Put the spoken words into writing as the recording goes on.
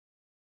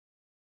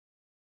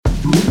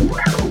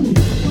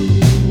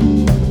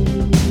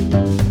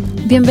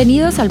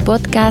Bienvenidos al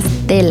podcast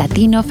de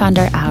Latino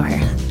Founder Hour.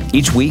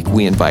 Each week,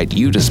 we invite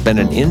you to spend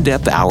an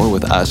in-depth hour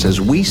with us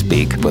as we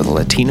speak with a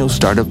Latino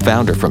startup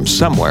founder from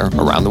somewhere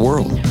around the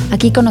world.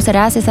 Aquí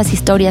conocerás esas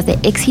historias de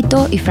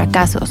éxito y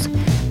fracasos,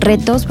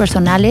 retos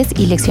personales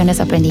y lecciones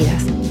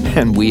aprendidas.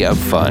 And we have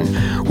fun.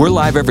 We're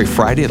live every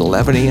Friday at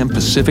 11 a.m.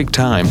 Pacific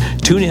Time.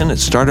 Tune in at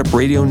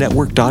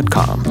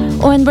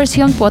startupradionetwork.com. O en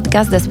versión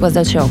podcast después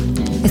del show.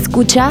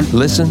 Escucha,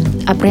 listen,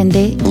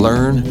 aprende,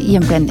 learn, y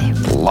emprende.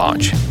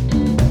 Launch.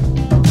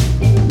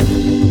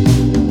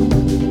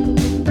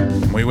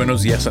 Muy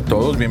buenos días a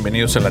todos,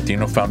 bienvenidos a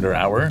Latino Founder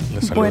Hour.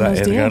 Les saluda Buenos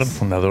Edgar, días.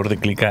 fundador de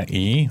Clica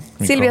y...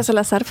 Silvia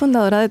Salazar,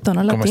 fundadora de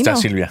Tono Latino. ¿Cómo estás,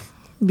 Silvia?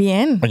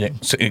 Bien. Oye,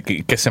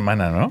 qué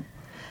semana, ¿no?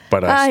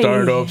 Para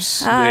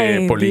startups,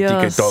 de política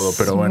Dios y todo,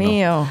 pero bueno,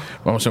 mío.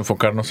 vamos a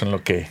enfocarnos en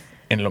lo que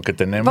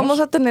tenemos. Vamos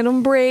a tener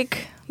un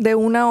break de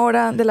 1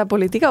 hora de la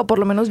política, o por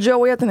lo menos yo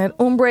voy a tener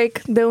un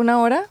break de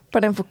 1 hora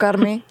para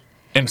enfocarme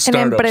en en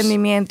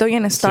emprendimiento y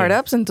en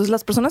startups. Sí. Entonces,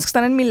 las personas que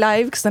están en mi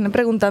live, que están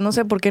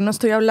preguntándose por qué no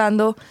estoy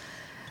hablando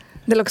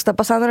de lo que está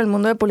pasando en el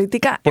mundo de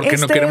política, porque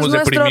no queremos es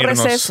nuestro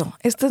deprimirnos. receso.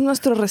 Este es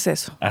nuestro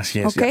receso. Así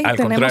es. ¿Okay? Al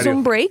Tenemos contrario.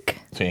 un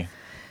break. Sí.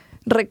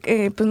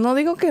 Pues no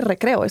digo que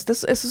recreo.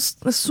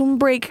 Es un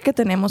break que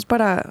tenemos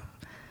para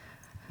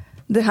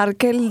dejar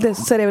que el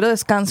cerebro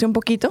descanse un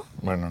poquito.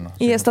 Bueno, no.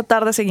 Y esta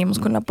tarde seguimos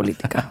con la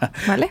política,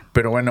 ¿vale?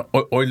 Pero bueno,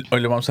 hoy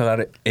le vamos a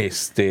dar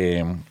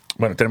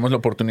Bueno, tenemos la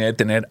oportunidad de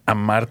tener a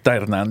Marta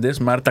Hernández.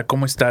 Marta,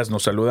 ¿cómo estás?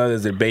 Nos saluda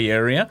desde Bay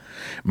Area.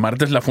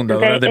 Marta es la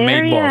fundadora de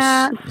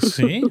MadeBoss.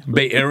 Sí,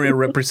 Bay Area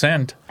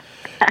Represent.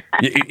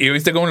 Y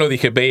viste cómo lo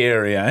dije, Bay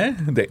Area, ¿eh?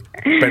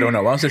 Pero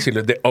no, vamos a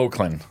decirlo, de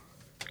Oakland.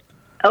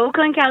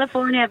 Oakland,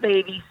 California,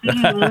 baby. Sí,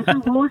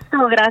 mucho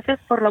gusto. Gracias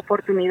por la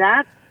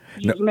oportunidad.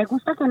 Y me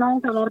gusta que no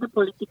vamos a hablar de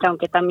política,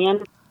 aunque también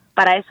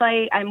para eso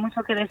hay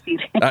mucho que decir.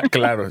 Ah,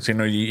 claro, sí,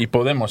 no, y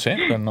podemos, ¿eh?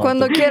 No,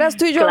 Cuando quieras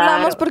tú y yo Claro.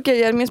 hablamos, porque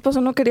ayer mi esposo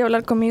no quería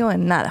hablar conmigo de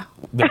nada.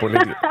 de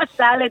política.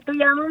 Dale, tú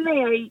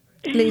llámame ahí.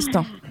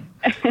 Listo.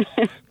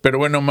 Pero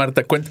bueno,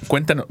 Marta,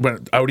 cuéntanos. Bueno,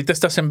 ¿ahorita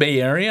estás en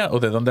Bay Area o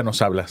de dónde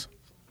nos hablas?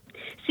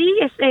 Sí,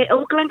 es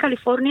Oakland,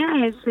 California,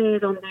 es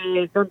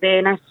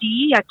donde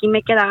nací, aquí me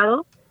he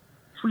quedado.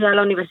 Fui a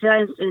la universidad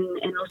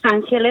en Los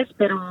Ángeles,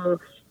 pero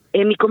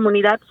mi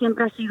comunidad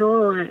siempre ha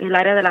sido el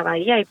área de la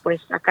bahía y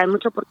pues acá hay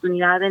mucha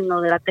oportunidad en lo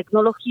de la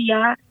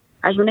tecnología.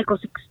 Hay un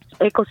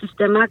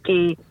ecosistema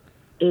que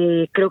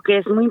creo que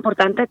es muy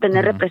importante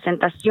tener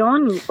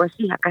representación y pues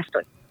sí, acá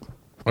estoy.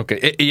 Ok,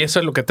 y eso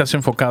es lo que te has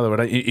enfocado,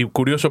 ¿verdad? Y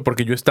curioso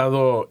porque yo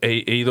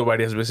he ido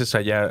varias veces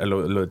allá a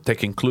lo de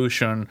Tech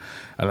Inclusion,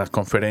 a la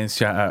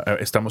conferencia.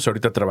 Estamos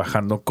ahorita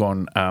trabajando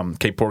con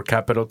K-Port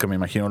Capital, que me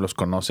imagino los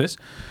conoces.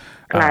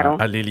 Claro.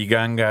 A Lili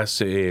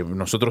Gangas.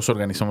 Nosotros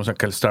organizamos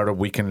acá el Startup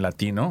Weekend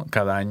Latino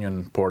cada año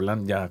en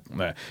Portland.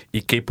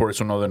 Y K-Port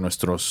es uno de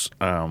nuestros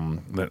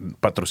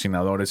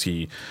patrocinadores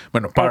y,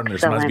 bueno,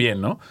 partners. Excellent. Más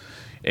bien, ¿no?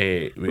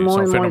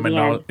 Son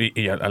fenomenales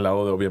y al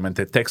lado de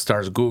obviamente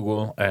Techstars,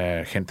 Google,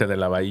 gente de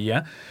la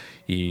bahía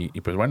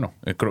y pues bueno,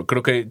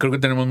 creo que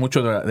tenemos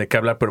mucho de qué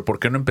hablar, pero ¿por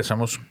qué no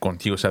empezamos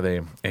contigo? O sea,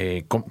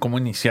 ¿cómo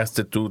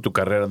iniciaste tu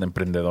carrera de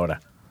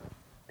emprendedora?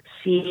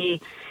 Sí,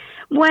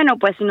 bueno,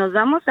 pues si nos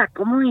vamos a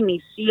cómo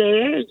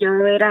inicié, yo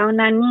era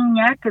una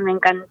niña que me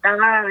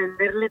encantaba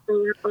venderle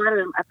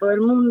a todo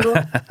el mundo.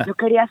 Yo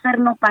quería ser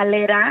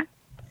nopalera.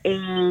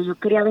 Yo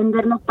quería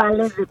vender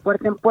nopales de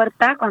puerta en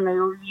puerta cuando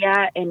yo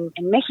vivía en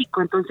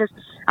México. Entonces,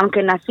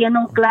 aunque nací en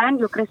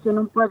Oakland, yo crecí en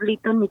un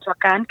pueblito en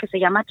Michoacán que se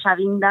llama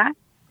Chavinda,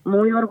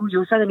 muy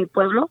orgullosa de mi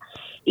pueblo.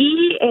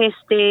 Y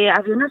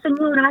había una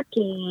señora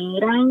que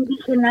era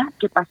indígena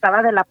que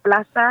pasaba de la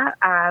plaza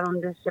a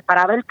donde se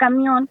paraba el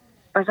camión,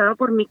 pasaba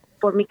por mi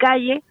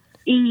calle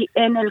y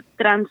en el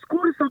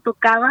transcurso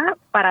tocaba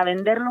para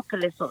vender lo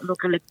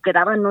que le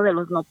quedaba, ¿no?, de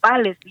los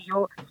nopales. Y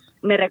yo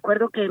me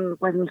recuerdo que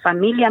pues mi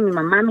familia, mi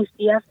mamá, mis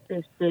tías,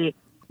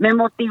 me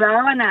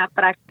motivaban a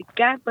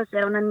practicar. Pues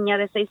era una niña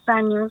de 6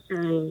 años,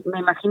 me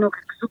imagino que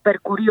súper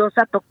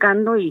curiosa,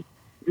 tocando y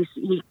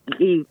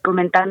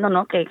comentando,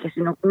 ¿no?, que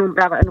si no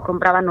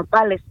compraba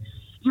nopales.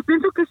 Yo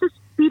pienso que ese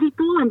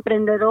espíritu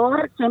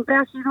emprendedor siempre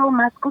ha sido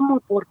más como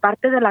por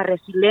parte de la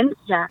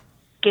resiliencia,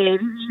 que he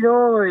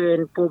vivido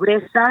en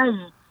pobreza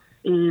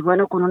y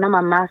bueno, con una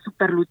mamá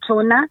súper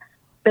luchona.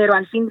 Pero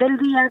al fin del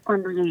día,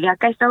 cuando llegué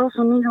acá a Estados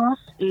Unidos,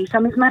 esa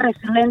misma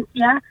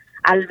resiliencia,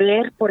 al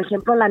ver, por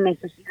ejemplo, la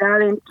necesidad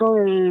dentro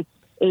de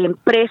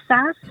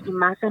empresas, y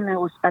más en la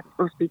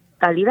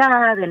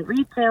hospitalidad, en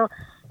retail,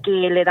 que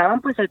le daban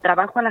pues el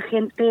trabajo a la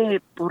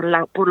gente por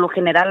lo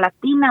general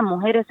latina,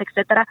 mujeres,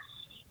 etcétera,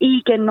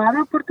 y que no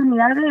había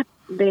oportunidad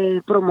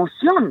de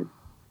promoción.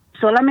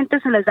 Solamente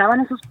se les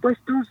daban esos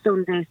puestos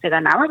donde se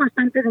ganaba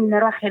bastante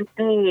dinero a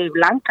gente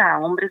blanca, a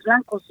hombres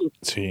blancos. Y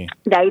sí.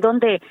 De ahí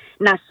donde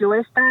nació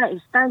esta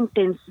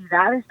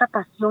intensidad, esta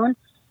pasión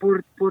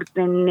por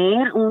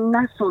tener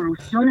una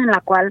solución en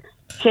la cual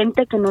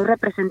gente que no es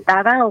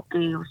representada o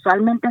que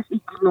usualmente es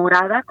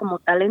ignorada como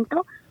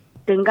talento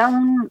tenga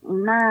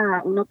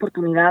una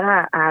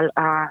oportunidad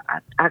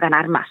a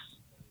ganar más.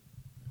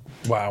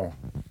 Wow.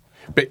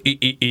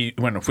 Y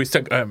bueno,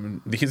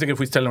 dijiste que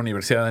fuiste a la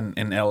universidad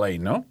en LA,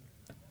 ¿no?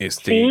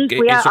 Sí,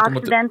 fui a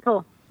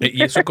Occidental.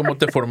 ¿Y eso cómo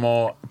te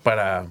formó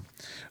para,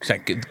 o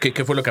sea,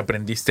 qué fue lo que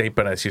aprendiste ahí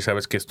para decir,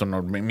 sabes que esto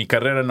no, mi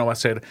carrera no va a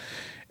ser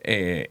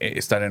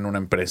estar en una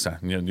empresa,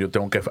 yo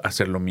tengo que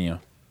hacer lo mío?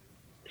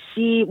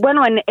 Sí,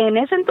 bueno, en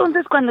ese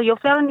entonces cuando yo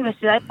fui a la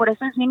universidad, y por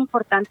eso es bien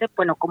importante,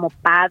 bueno, como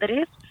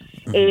padres,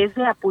 es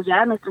de apoyar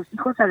a nuestros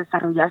hijos a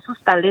desarrollar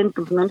sus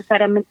talentos, no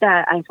necesariamente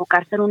a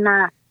enfocarse en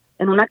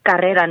una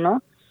carrera,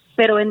 ¿no?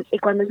 Pero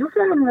cuando yo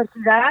fui a la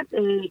universidad,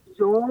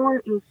 yo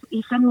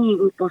hice mi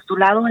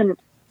postulado en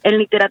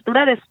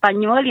literatura de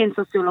español y en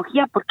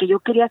sociología, porque yo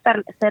quería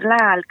ser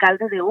la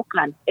alcalde de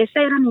Oakland.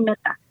 Esa era mi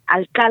meta,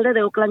 alcalde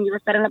de Oakland, yo iba a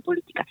estar en la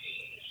política.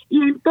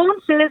 Y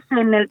entonces,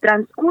 en el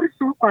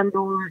transcurso,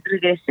 cuando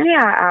regresé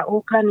a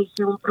Oakland,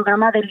 hice un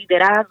programa de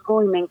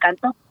liderazgo y me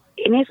encantó.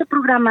 En ese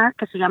programa,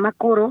 que se llama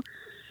Coro,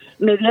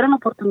 me dieron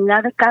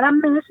oportunidad de cada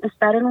mes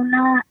estar en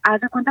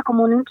haz de cuenta,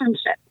 como un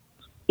internship.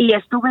 Y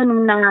estuve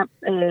en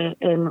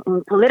en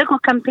un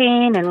political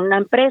campaign, en una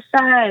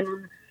empresa, en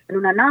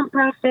una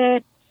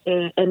non-profit,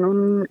 en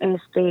una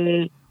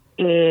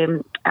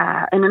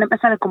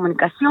empresa de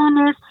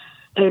comunicaciones,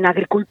 en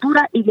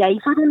agricultura, y de ahí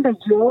fue donde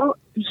yo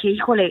dije,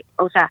 híjole,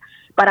 o sea,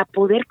 para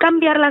poder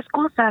cambiar las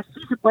cosas,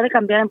 sí se puede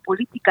cambiar en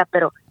política,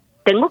 pero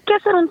tengo que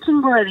hacer un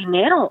chingo de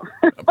dinero.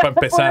 Para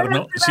empezar,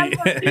 ¿no? Sí.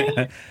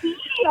 Sí,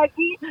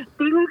 aquí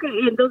tengo que,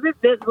 y entonces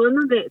es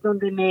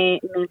donde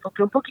me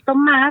enfoqué un poquito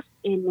más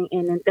en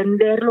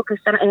entender lo que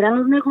eran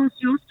los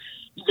negocios,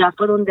 y ya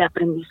fue donde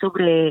aprendí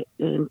sobre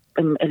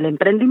el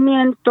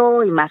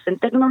emprendimiento y más en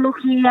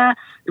tecnología,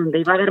 donde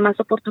iba a haber más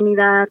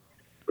oportunidad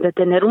de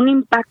tener un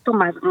impacto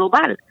más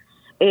global.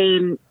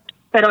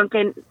 Pero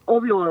aunque,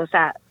 obvio, o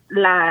sea,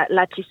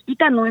 la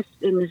chispita no es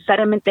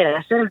necesariamente de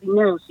hacer el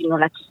dinero, sino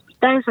la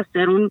chispita es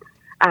tener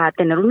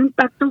un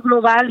impacto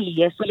global,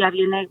 y eso ya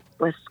viene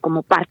pues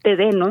como parte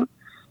de, ¿no?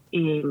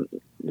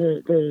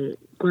 De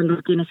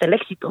cuando tienes el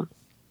éxito.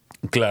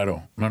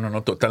 Claro,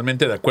 no,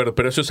 totalmente de acuerdo.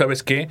 Pero eso,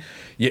 ¿sabes qué?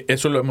 Y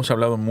eso lo hemos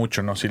hablado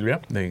mucho, ¿no, Silvia?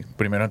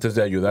 Primero, antes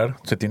de ayudar,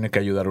 se tiene que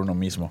ayudar uno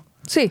mismo.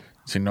 Sí.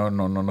 Si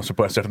no se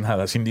puede hacer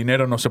nada. Sin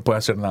dinero no se puede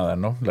hacer nada,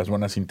 ¿no? Las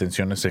buenas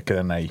intenciones se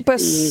quedan ahí.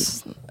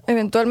 Pues,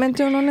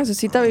 eventualmente uno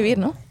necesita vivir,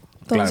 ¿no?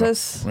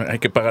 Entonces... Claro, hay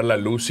que pagar la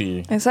luz y...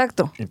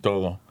 Exacto. Y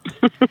todo.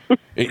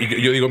 Y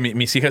yo digo,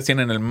 mis hijas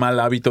tienen el mal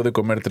hábito de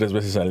comer 3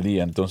 veces al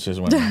día, entonces,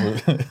 bueno...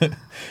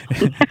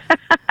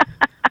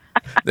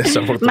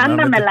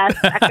 Desafortunadamente. Mándamelas,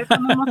 aquí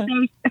somos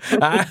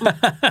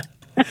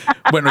 6.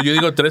 Bueno, yo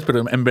digo 3,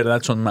 pero en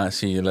verdad son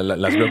más, y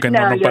las veo que no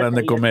paran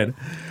de comer.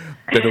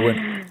 Pero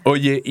bueno,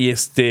 oye,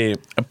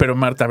 pero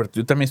Marta, a ver,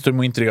 yo también estoy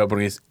muy intrigado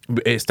porque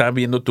estaba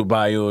viendo tu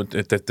bio,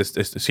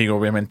 sigo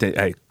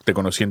obviamente, te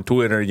conocí en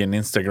Twitter y en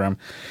Instagram,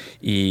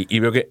 y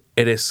veo que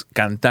eres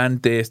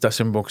cantante, estás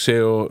en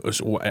boxeo,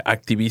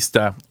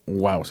 activista,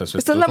 wow. O sea,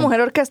 esta es la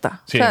mujer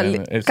orquesta, sí, o sea,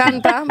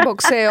 canta,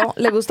 boxeo,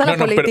 le gusta la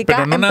política,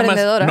 pero no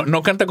emprendedora. Nada más,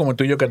 no canta como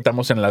tú y yo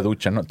cantamos en la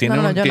ducha, ¿no?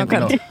 Yo no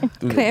canto.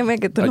 Créeme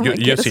que tú no me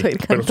quieres oír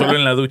cantar. Pero solo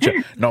en la ducha.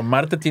 No,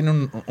 Marta tiene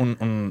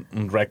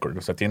un record,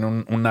 o sea,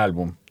 tiene un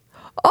álbum.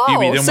 Oh,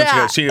 o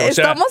sea,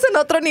 estamos en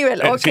otro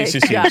nivel. Okay, sí.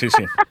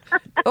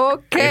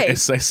 Ok.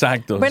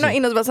 Exacto. Bueno, sí. ¿Y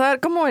nos vas a dar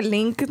como el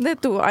link de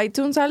tu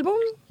iTunes álbum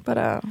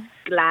para...?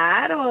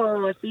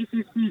 Claro, sí.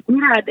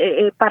 Mira,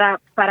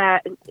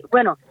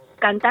 bueno,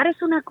 cantar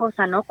es una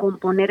cosa, ¿no?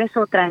 Componer es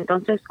otra.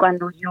 Entonces,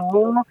 cuando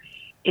yo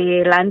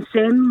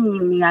lancé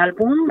mi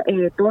álbum,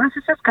 todas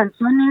esas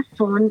canciones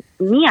son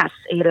mías.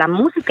 La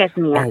música es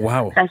mía. Oh,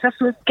 wow. O sea, esa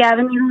es que ha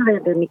venido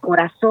desde mi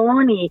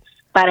corazón y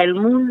para el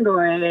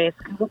mundo.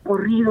 Escribo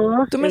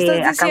corridos. Tú me estás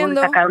diciendo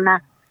acabo de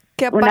sacar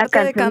que aparte una de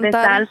canción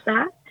cantar, de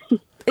salsa.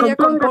 Ella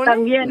compone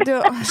también.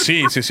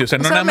 Sí. O sea,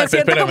 no nada me más.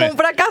 Siento como un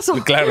fracaso.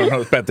 Claro, no,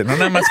 espérate. No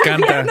nada más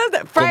canta.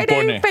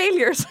 Friday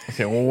failures.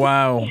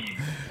 Wow.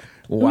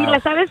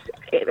 Mira, ¿sabes?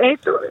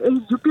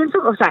 Yo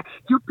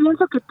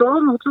pienso que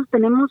todos nosotros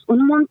tenemos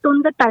un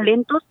montón de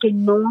talentos que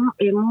no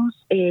hemos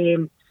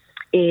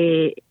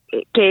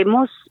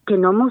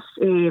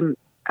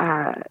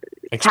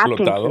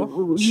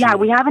explotado. Yeah,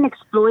 we haven't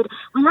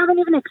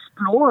even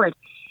explored.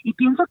 Y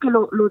pienso que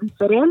lo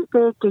diferente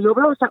que yo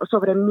veo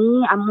sobre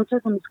mí, a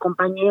muchos de mis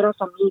compañeros,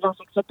 amigas,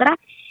 etcétera,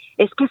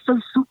 es que soy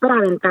súper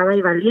aventada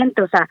y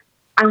valiente. O sea,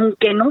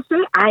 aunque no sé,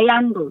 ahí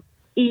ando.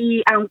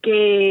 Y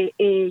aunque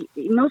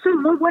no soy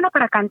muy buena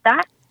para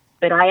cantar,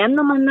 pero ahí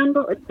ando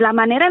mandando. La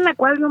manera en la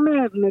cual yo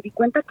me di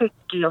cuenta que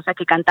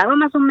cantaba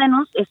más o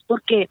menos es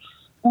porque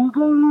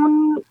hubo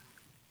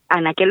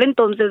en aquel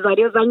entonces,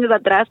 varios años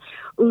atrás,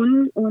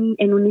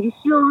 en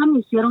Univisión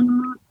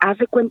hicieron, haz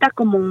de cuenta,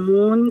 como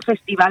un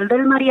festival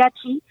del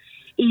mariachi,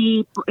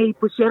 y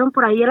pusieron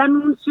por ahí el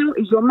anuncio,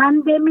 y yo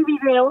mandé mi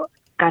video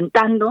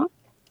cantando.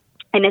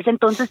 En ese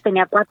entonces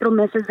tenía 4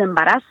 meses de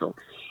embarazo,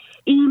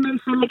 y me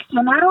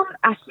seleccionaron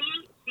así,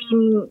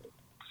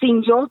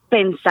 sin yo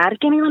pensar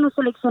que me iban a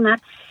seleccionar,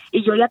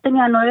 y yo ya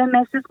tenía 9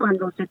 meses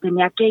cuando se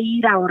tenía que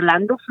ir a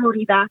Orlando,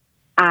 Florida,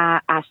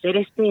 a hacer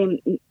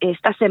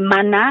esta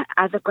semana,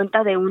 haz de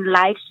cuenta, de un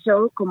live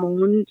show, como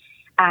un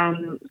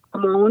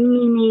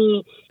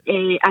mini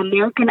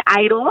American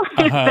Idol,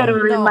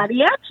 pero de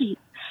mariachi.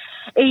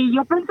 Y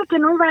yo pensé que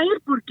no iba a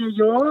ir porque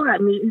yo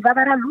me iba a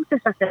dar a luz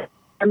esa semana.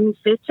 Mi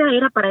fecha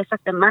era para esa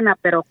semana,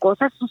 pero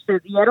cosas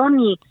sucedieron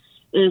y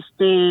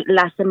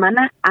la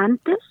semana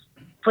antes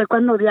fue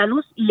cuando di a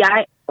luz y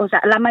ya, o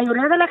sea, la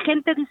mayoría de la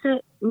gente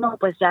dice, no,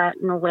 pues ya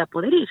no voy a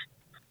poder ir.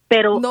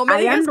 Pero no me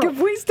digas que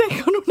fuiste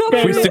con una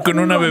bebé. Fuiste con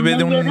una bebé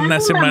de una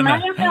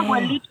semana. Mi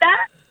abuelita,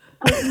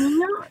 con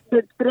niño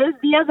de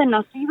 3 días de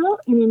nacido,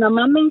 y mi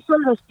mamá me hizo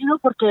el vestido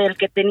porque el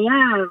que tenía,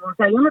 o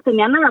sea, yo no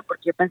tenía nada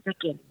porque yo pensé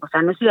que, o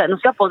sea, no se iba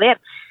a poder.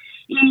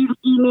 Y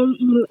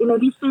me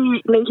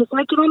dije,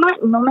 ¿sabe qué, mamá?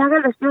 No me haga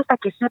el vestido hasta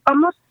que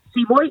sepamos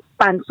si voy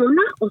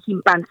panzona o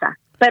sin panza.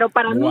 Pero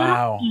para mí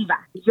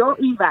yo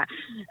iba.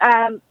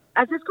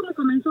 Así es como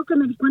comenzó, que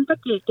me di cuenta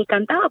que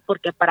cantaba,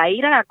 porque para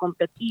ir a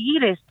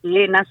competir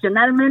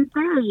nacionalmente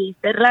y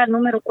ser la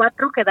número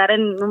 4, quedar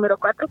en número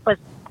 4, pues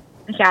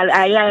dije,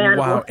 ahí hay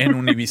algo. Wow, en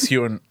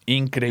Univisión,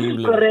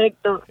 increíble.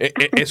 Correcto.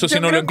 Eso sí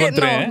no lo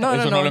encontré, no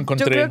lo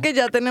encontré. Yo creo que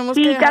ya tenemos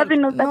que... Sí, casi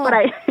no está por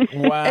ahí.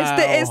 Wow.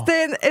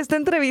 Esta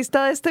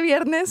entrevista de este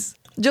viernes,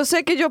 yo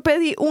sé que yo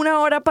pedí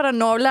 1 hora para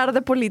no hablar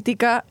de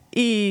política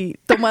y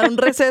tomar un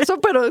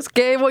receso, pero es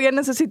que voy a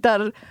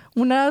necesitar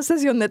una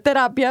sesión de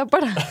terapia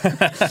para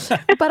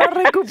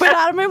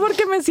recuperarme,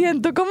 porque me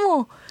siento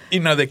como...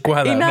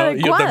 Inadecuada, ¿no?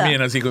 Yo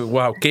también, así que,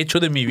 wow, ¿qué he hecho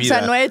de mi vida? O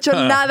sea, no he hecho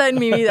nada en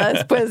mi vida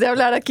después de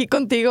hablar aquí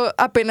contigo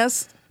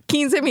apenas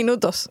 15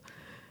 minutos.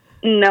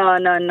 No.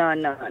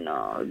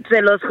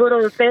 Se los juro,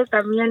 ustedes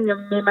también. Yo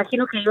me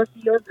imagino que yo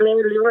leo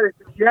el libro de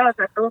su vida, o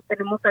sea, todos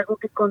tenemos algo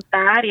que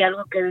contar y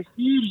algo que decir,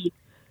 y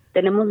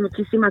tenemos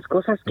muchísimas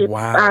cosas que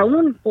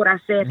aún por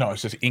hacer. No,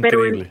 eso es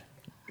increíble.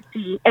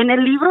 Sí, en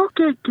el libro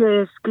que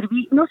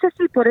escribí, no sé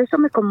si por eso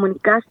me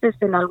comunicaste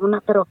en alguna,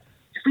 pero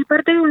fui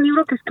parte de un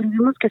libro que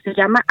escribimos que se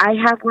llama I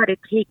Have What It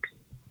Takes.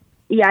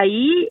 Y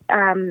ahí,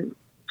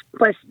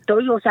 pues,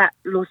 o sea,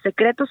 los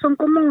secretos son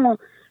como,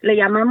 le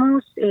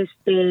llamamos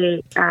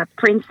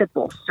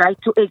principles, right,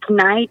 to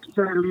ignite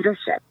your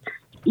leadership.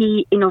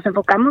 Y nos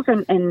enfocamos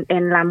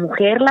en la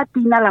mujer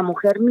latina, la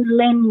mujer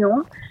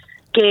milenio,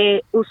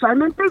 que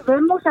usualmente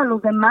vemos a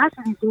los demás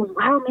y decimos,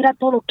 wow, mira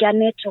todo lo que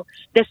han hecho.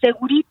 De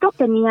segurito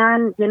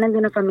vienen de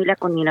una familia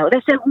con dinero. De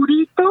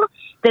segurito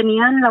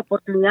tenían la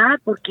oportunidad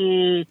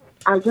porque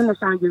alguien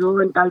nos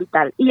ayudó en tal y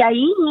tal. Y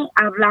ahí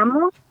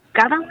hablamos,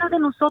 cada una de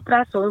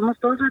nosotras, somos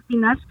todas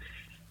latinas,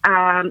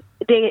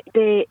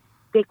 de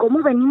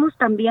cómo venimos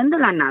también de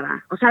la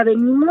nada. O sea,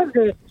 venimos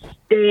de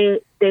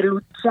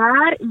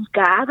luchar y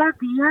cada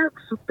día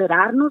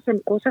superarnos en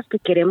cosas que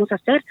queremos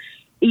hacer.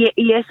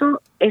 Y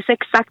eso es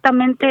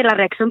exactamente la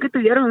reacción que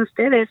tuvieron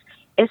ustedes,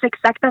 es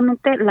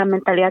exactamente la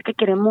mentalidad que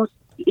queremos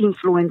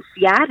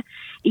influenciar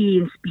e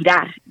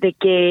inspirar, de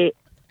que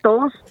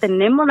todos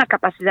tenemos la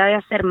capacidad de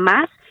hacer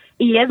más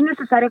y es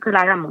necesario que lo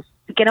hagamos.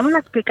 Si queremos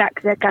que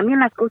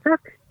cambien las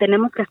cosas,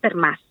 tenemos que hacer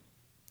más.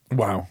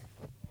 Wow.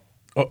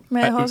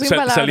 Me dejó sin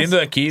palabras. Saliendo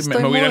de aquí, me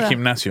voy a ir al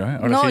gimnasio.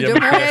 Ahora no, sí yo me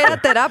voy a ir a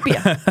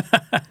terapia.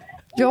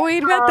 Yo voy a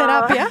irme a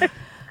terapia.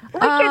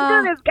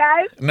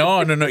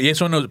 No, y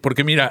eso no,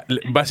 porque mira,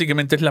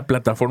 básicamente es la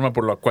plataforma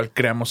por la cual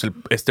creamos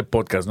este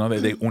podcast, ¿no?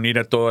 De unir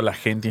a toda la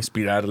gente,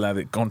 inspirarla,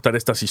 de contar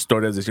estas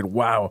historias, decir,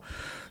 wow, o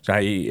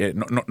sea,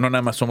 no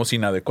nada más somos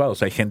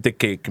inadecuados, hay gente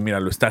que mira,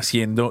 lo está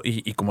haciendo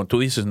y como tú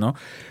dices, ¿no?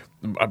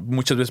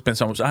 Muchas veces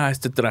pensamos,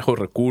 este trajo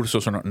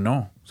recursos o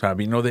no, o sea,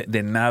 vino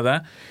de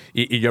nada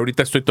y yo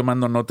ahorita estoy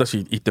tomando notas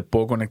y te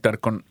puedo conectar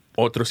con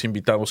otros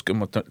invitados que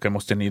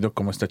hemos tenido,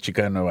 como esta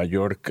chica de Nueva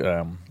York,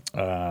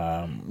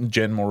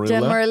 Jen Morilla.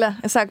 Jen Morilla,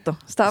 exacto,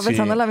 estaba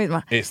pensando en la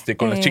misma.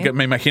 Con las chicas,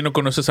 me imagino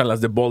conoces a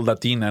las de Bold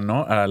Latina,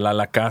 ¿no? A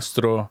Lala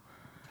Castro.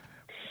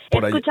 He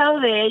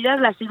escuchado de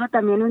ellas, las sigo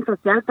también en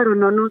social, pero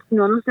no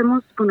nos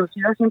hemos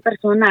conocido así en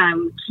persona.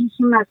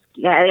 Muchísimas,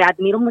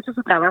 admiro mucho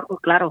su trabajo,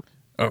 claro.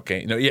 Ok,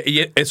 y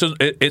eso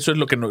es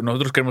lo que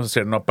nosotros queremos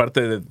hacer, ¿no?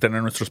 Aparte de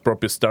tener nuestros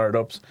propios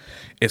startups,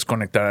 es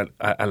conectar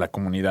a la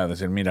comunidad, es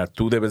decir, mira,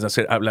 tú debes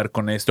hablar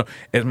con esto.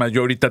 Es más,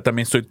 yo ahorita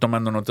también estoy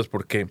tomando notas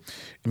porque en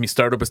mi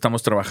startup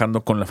estamos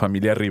trabajando con la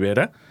familia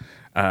Rivera,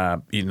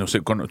 y no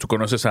sé, tú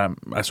conoces,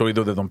 has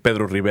oído de don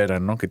Pedro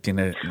Rivera, ¿no? Que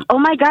tiene... Oh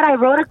my God, I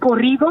wrote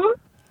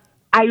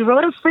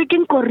a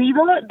freaking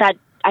corrido that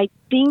I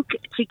think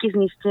Chiquis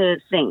needs to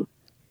sing.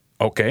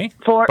 Ok,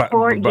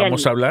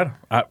 vamos a hablar.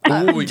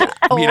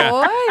 Mira,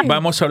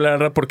 vamos a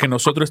hablar porque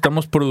nosotros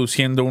estamos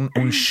produciendo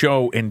un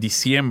show en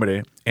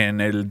diciembre en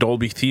el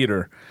Dolby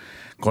Theater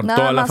con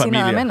toda la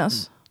familia. Nada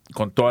menos.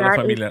 Con toda la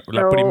familia.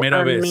 La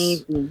primera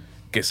vez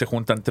que se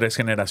juntan 3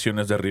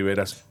 generaciones de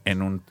Riveras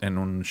en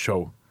un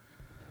show.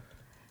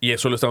 Y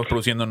eso lo estamos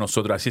produciendo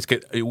nosotros. Así es que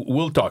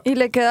we'll talk. Y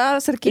le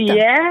queda cerquita.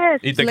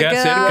 Yes. Y te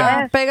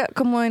queda cerca.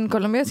 Como en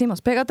Colombia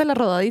decimos, pégate la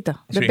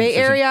rodadita. De Bay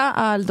Area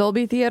al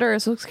Dolby Theater,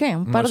 eso es ¿qué?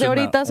 Un par de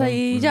horitas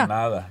ahí ya.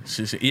 Nada.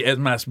 Sí. Y es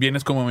más,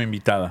 vienes como mi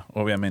invitada,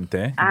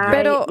 obviamente.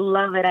 Pero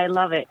I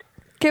love it.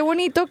 Qué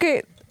bonito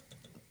que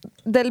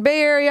del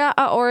Bay Area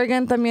a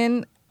Oregon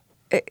también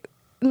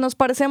nos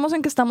parecemos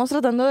en que estamos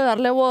tratando de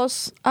darle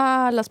voz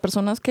a las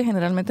personas que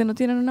generalmente no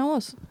tienen una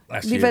voz.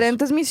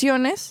 Diferentes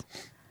misiones.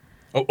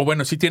 O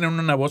bueno, sí tienen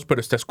una voz,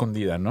 pero está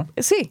escondida, ¿no?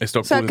 Sí, está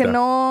oculta. O sea, que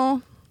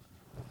no...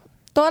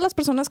 Todas las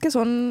personas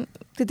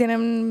que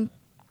tienen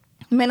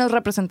menos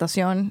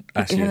representación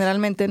y que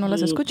generalmente no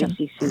las escuchan.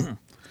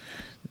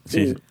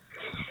 Sí.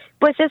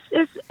 Pues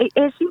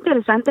es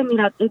interesante,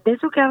 mira, de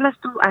eso que hablas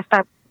tú,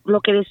 hasta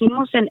lo que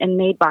decimos en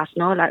Made Boss,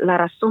 ¿no? La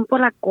razón por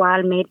la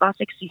cual Made Boss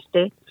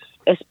existe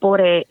es por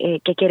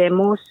que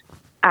queremos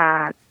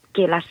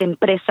que las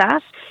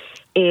empresas,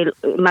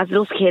 más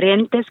los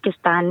gerentes que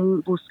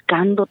están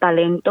buscando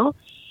talento,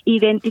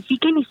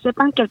 identifiquen y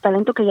sepan que el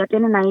talento que ya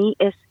tienen ahí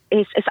es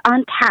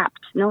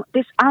untapped, ¿no?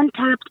 This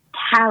untapped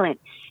talent.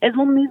 Es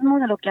lo mismo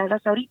de lo que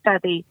hablas ahorita,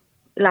 de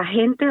la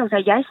gente, o sea,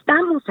 ya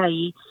estamos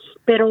ahí,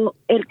 pero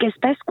el que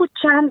está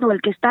escuchando,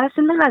 el que está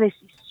haciendo la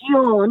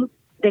decisión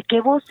de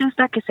qué voz es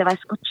la que se va a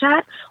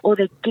escuchar o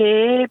de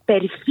qué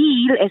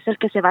perfil es el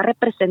que se va a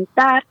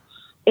representar,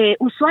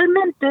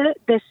 usualmente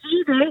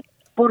decide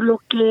por lo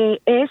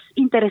que es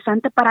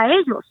interesante para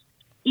ellos.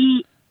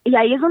 Y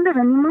ahí es donde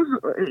venimos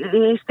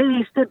este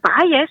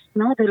bias,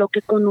 ¿no? De lo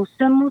que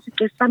conocemos y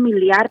que es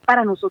familiar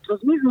para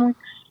nosotros mismos,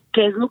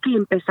 que es lo que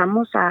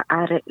empezamos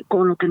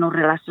con lo que nos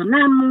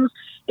relacionamos,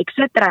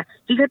 etcétera.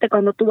 Fíjate,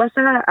 cuando tú vas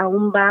a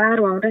un bar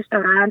o a un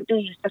restaurante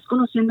y estás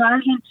conociendo a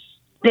alguien,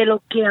 de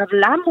lo que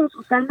hablamos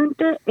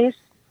usualmente es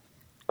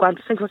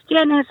cuántos hijos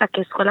tienes, a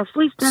qué escuela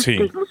fuiste,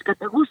 qué música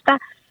te gusta.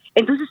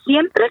 Entonces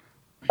siempre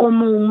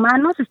como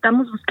humanos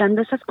estamos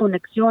buscando esas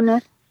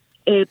conexiones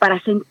para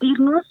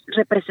sentirnos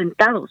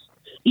representados.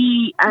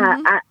 Y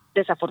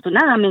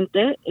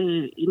desafortunadamente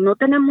no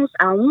tenemos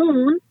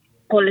aún,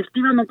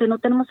 colectivamente no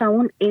tenemos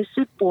aún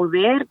ese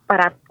poder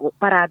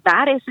para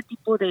dar ese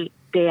tipo de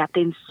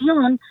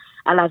atención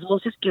a las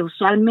voces que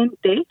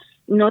usualmente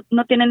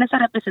no tienen esa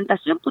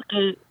representación,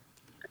 porque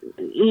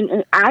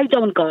I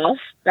don't golf,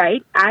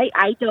 right?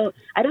 I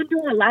don't do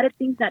a lot of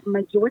things that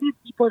majority of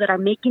people that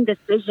are making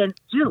decisions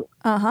do.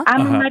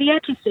 I'm a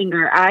mariachi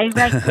singer. I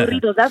write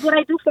corridos. That's what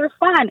I do for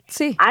fun.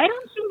 Sí. I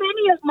don't see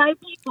many of my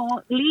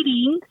people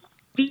leading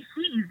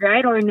VCs,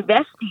 right, or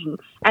investing.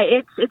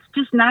 It's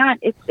just not.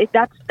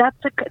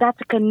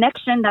 That's a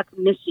connection that's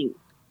missing.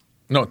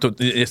 No,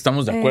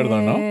 estamos de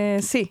acuerdo, ¿no?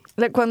 Sí.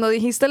 Cuando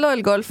dijiste lo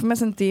del golf me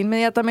sentí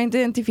inmediatamente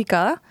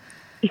identificada.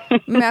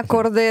 Me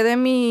acordé de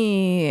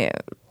mi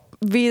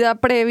vida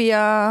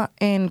previa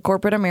en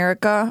Corporate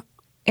America,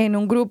 en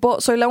un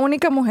grupo. Soy la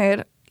única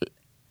mujer,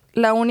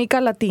 la única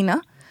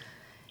latina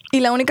y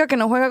la única que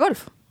no juega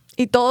golf.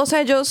 Y todos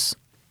ellos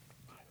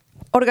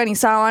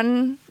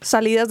organizaban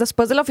salidas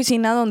después de la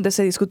oficina donde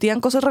se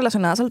discutían cosas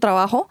relacionadas al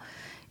trabajo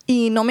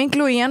y no me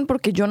incluían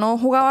porque yo no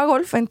jugaba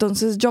golf,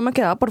 entonces yo me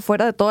quedaba por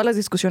fuera de todas las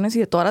discusiones y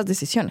de todas las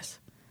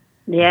decisiones.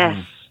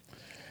 Yes.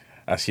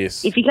 Así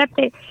es. Y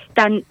fíjate,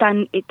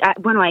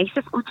 bueno, ahí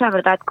se escucha,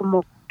 ¿verdad?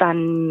 Como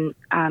tan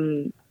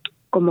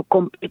como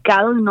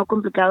complicado y no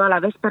complicado a la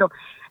vez, pero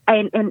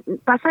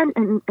pasa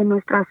en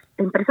nuestras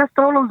empresas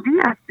todos los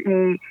días,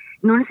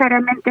 no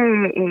necesariamente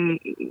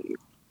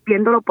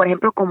viéndolo, por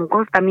ejemplo, como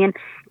golf, también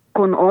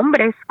con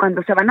hombres,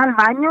 cuando se van al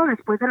baño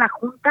después de la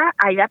junta,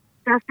 allá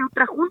se hace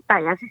otra junta,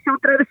 allá se hace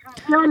otra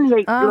decisión y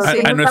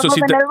en el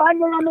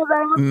baño ya nos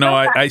damos no,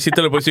 ahí sí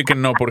te lo puedo decir que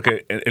no,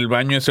 porque el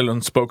baño es el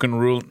unspoken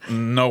rule,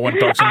 no one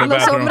talks in the bathroom.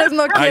 Los hombres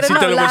no quieren ahí sí te lo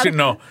puedo hablar. decir,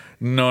 no.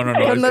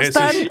 Cuando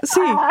están,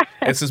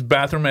 Ese es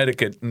bathroom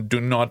etiquette.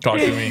 Do not talk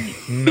to me.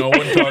 No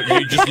one talk.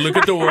 You just look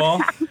at the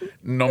wall.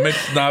 No me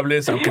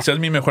hables, aunque seas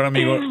mi mejor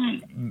amigo.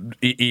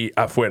 Y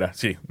afuera,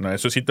 sí. No,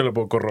 eso sí te lo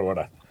puedo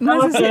corroborar.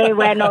 Ok,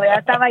 bueno,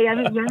 ya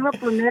me iba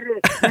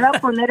a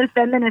poner el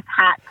feminist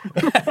hat.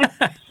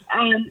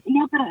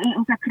 No, pero,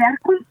 o sea, crear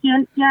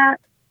conciencia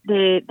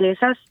de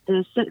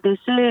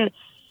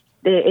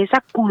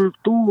esa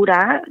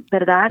cultura,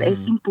 ¿verdad? Es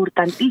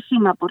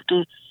importantísima,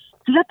 porque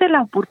fíjate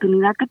la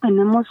oportunidad que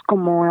tenemos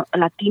como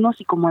latinos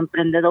y como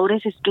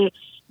emprendedores es que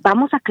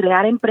vamos a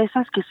crear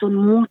empresas que son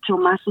mucho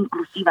más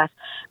inclusivas.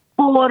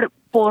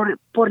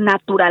 Por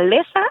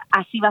naturaleza,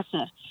 así va a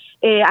ser.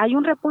 Hay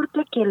un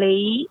reporte que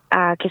leí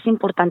que es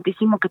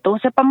importantísimo que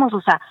todos sepamos,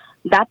 o sea,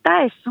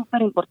 data es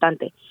súper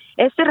importante.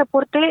 Este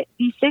reporte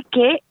dice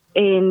que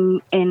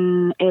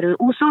en el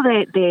uso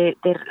de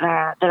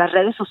las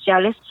redes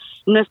sociales,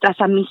 nuestras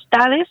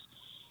amistades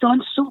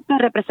son súper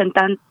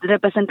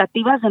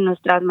representativas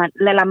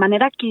de la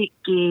manera que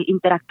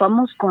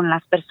interactuamos con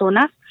las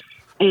personas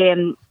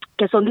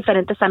que son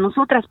diferentes a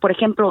nosotras. Por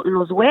ejemplo,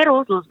 los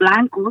güeros, los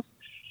blancos,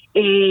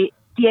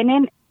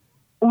 tienen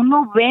un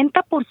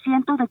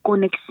 90% de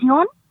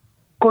conexión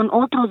con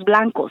otros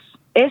blancos.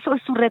 Eso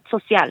es su red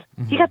social.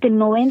 Fíjate,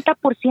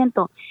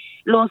 90%.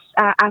 Los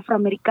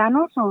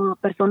afroamericanos o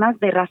personas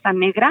de raza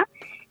negra,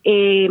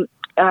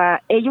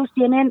 ellos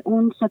tienen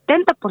un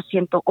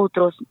 70%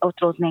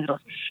 otros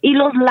negros. Y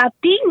los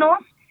latinos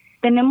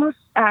tenemos,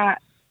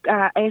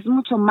 es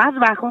mucho más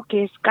bajo,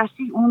 que es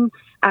casi un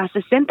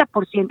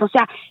 60%. O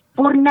sea,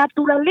 por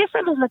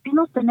naturaleza los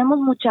latinos tenemos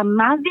mucha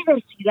más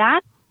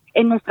diversidad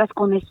en nuestras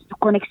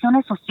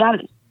conexiones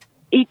sociales.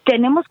 y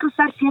tenemos que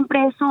usar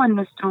siempre eso en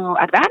nuestro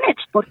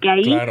advantage, porque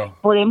ahí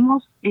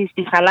podemos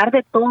jalar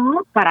de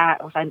todo para,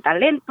 o sea, en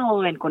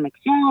talento, en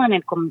conexión,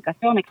 en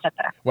comunicación,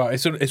 etcétera. Wow,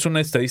 eso es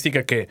una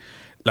estadística que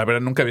la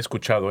verdad nunca había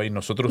escuchado. Y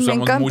nosotros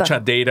usamos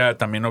mucha data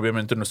también,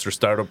 obviamente, en nuestro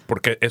startup,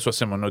 porque eso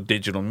hacemos, ¿no?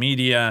 Digital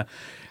media,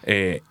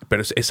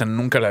 pero esa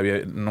nunca la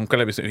había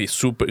visto. Y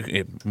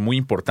súper, muy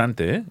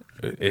importante, ¿eh?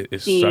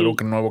 Es algo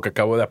nuevo que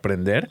acabo de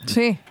aprender.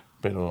 Sí.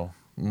 Pero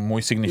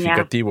muy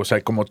significativo. O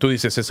sea, como tú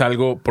dices, es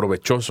algo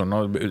provechoso,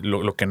 ¿no?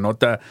 Lo que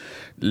nota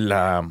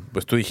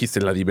pues tú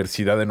dijiste, la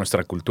diversidad de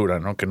nuestra cultura,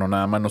 ¿no? Que no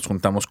nada más nos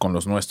juntamos con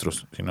los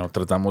nuestros, sino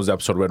tratamos de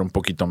absorber un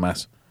poquito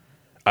más.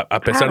 A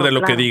pesar de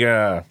lo que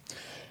diga,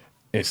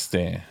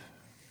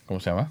 ¿cómo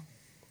se llama?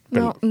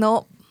 No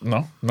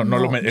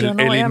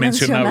el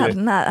inmencionable.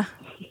 Nada.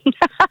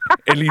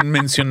 El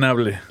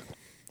inmencionable.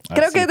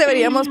 Creo que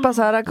deberíamos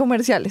pasar a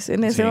comerciales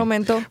en ese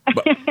momento.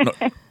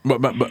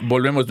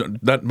 Volvemos.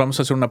 Vamos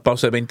a hacer una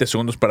pausa de 20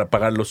 segundos para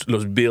pagar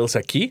los bills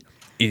aquí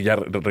y ya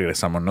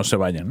regresamos. No se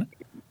vayan.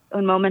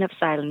 Un moment of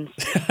silence.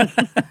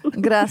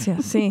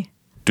 Gracias, sí.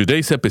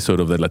 Today's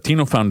episode of the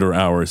Latino Founder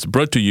Hour is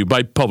brought to you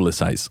by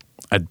Publicize,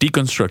 a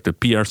deconstructed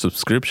PR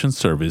subscription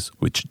service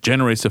which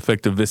generates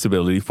effective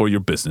visibility for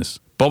your business.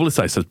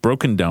 Publicize has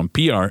broken down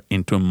PR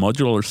into a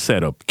modular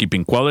setup,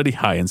 keeping quality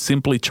high and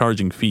simply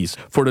charging fees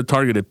for the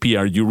targeted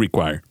PR you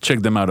require.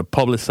 Check them out at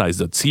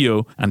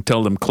publicize.co and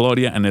tell them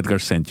Claudia and Edgar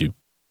sent you.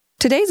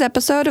 Today's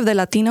episode of the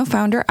Latino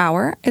Founder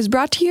Hour is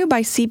brought to you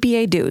by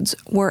CPA Dudes,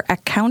 where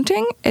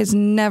accounting is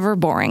never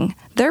boring.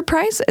 Their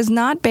price is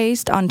not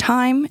based on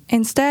time.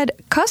 Instead,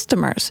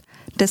 customers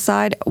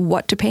decide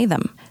what to pay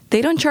them.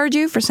 They don't charge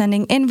you for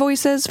sending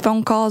invoices,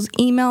 phone calls,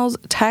 emails,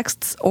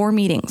 texts, or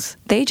meetings.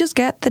 They just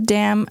get the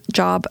damn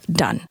job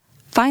done.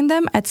 Find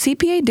them at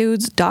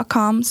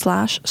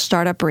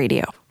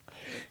cpadudes.com/startupradio.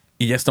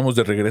 Y ya estamos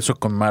de regreso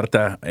con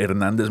Marta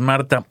Hernández.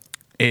 Marta,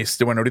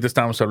 bueno, ahorita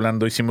estábamos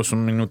hablando, hicimos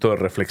un minuto de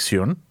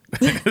reflexión.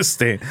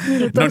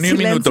 No, ni un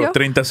minuto,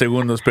 30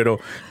 segundos, pero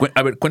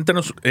a ver,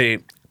 cuéntanos,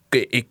 ¿qué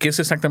es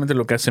exactamente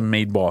lo que hace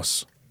Made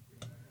Boss?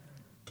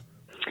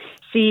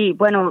 Sí,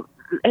 bueno,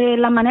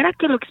 la manera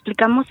que lo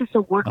explicamos es a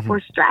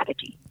workforce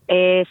strategy.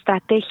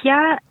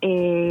 Estrategia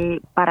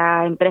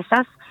para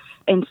empresas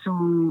en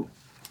su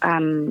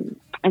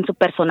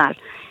personal.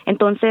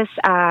 Entonces,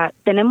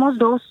 tenemos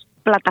dos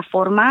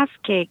plataformas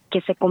que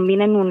se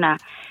combinan en una.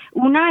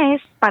 Una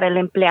es para el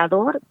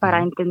empleador,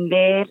 para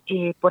entender,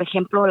 por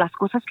ejemplo, las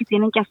cosas que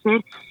tienen que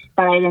hacer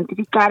para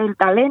identificar el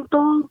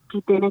talento,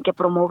 que tienen que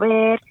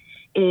promover,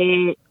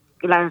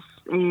 los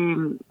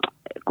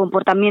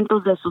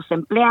comportamientos de sus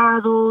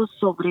empleados,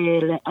 sobre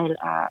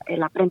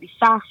el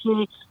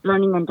aprendizaje,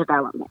 learning and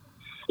development.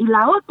 Y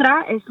la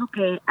otra es lo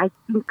que I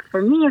think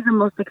for me is the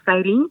most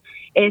exciting,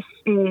 es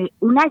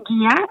una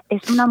guía,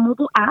 es una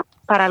mobile app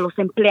para los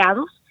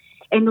empleados,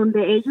 en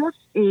donde ellos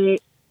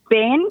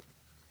ven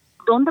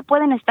dónde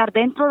pueden estar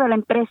dentro de la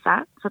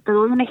empresa. O sea, te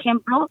doy un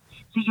ejemplo.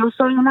 Si yo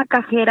soy una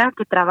cajera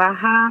que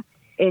trabaja,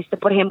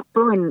 por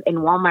ejemplo, en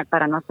Walmart,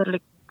 para no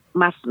hacerle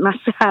más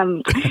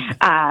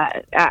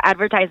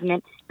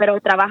advertisement, pero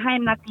trabaja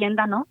en la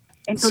tienda, ¿no?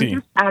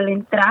 Entonces, al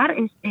entrar,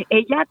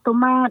 ella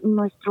toma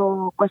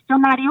nuestro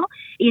cuestionario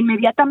e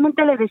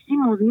inmediatamente le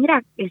decimos,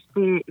 mira,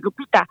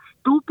 Lupita,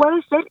 tú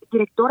puedes ser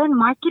directora en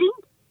marketing,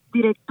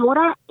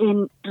 directora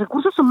en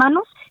recursos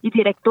humanos y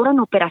directora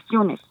en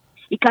operaciones.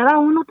 Y cada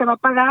uno te va a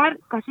pagar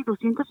casi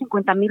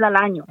 $250,000 al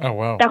año. Oh,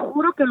 wow. Te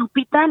juro que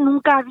Lupita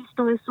nunca ha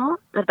visto eso,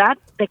 ¿verdad?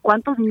 De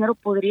cuánto dinero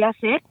podría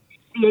ser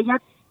si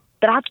ella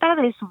trata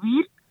de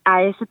subir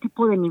a ese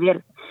tipo de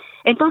nivel.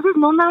 Entonces,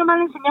 no nada más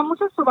le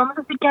enseñamos eso. Vamos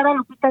a decir que ahora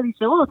Lupita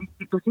dice,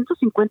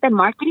 250 en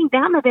marketing,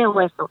 déjame ver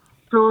eso.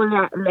 So,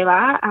 le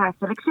va a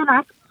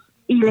seleccionar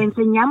y le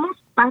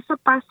enseñamos paso a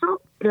paso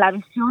la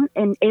visión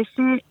en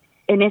ese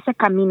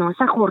camino,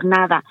 esa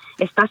jornada.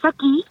 Estás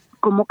aquí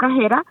como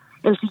cajera.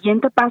 El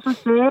siguiente paso es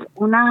ser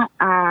una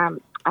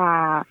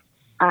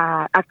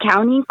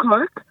accounting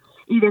clerk,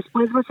 y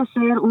después vas a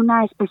ser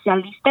una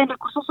especialista en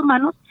recursos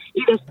humanos,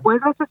 y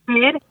después vas a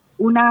ser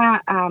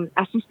una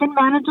assistant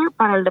manager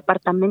para el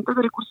departamento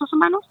de recursos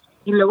humanos,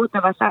 y luego te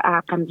vas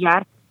a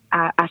cambiar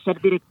a ser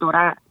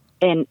directora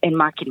en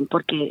marketing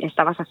porque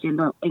estabas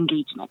haciendo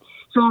engagement.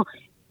 So,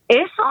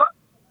 eso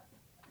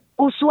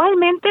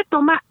usualmente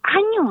toma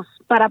años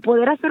para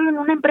poder hacerlo en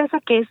una empresa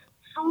que es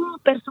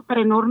súper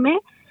enorme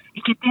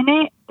y que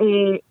tiene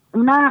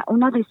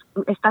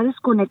está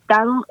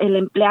desconectado el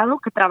empleado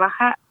que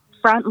trabaja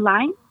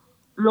frontline,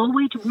 low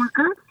wage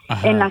worker,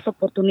 en las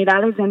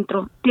oportunidades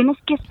dentro. Tienes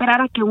que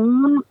esperar a que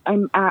por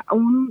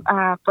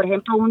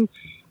ejemplo,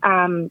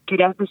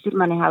 querías decir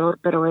manejador,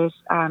 pero es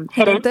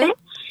gerente,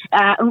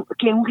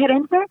 que un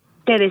gerente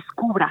te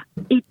descubra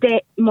y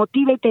te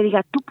motive y te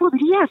diga, tú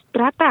podrías,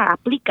 trata,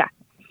 aplica.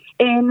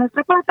 En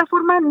nuestra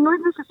plataforma no es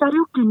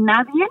necesario que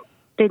nadie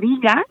te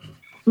diga.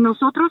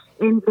 Nosotros,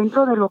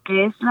 dentro de lo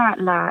que es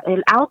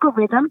el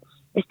algoritmo,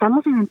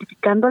 estamos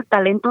identificando el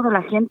talento de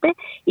la gente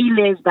y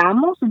les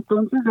damos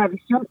entonces la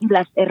visión y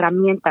las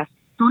herramientas.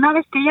 Una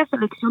vez que ella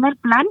selecciona el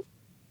plan,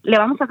 le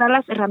vamos a dar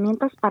las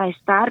herramientas para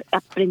estar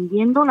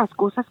aprendiendo las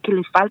cosas que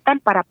le faltan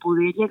para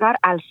poder llegar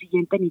al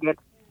siguiente nivel,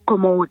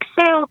 como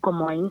Excel,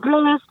 como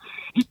inglés,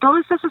 y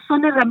todas esas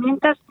son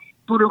herramientas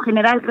por lo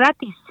general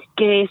gratis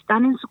que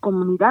están en su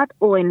comunidad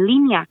o en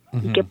línea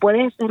y que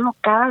puede hacerlo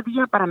cada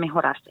día para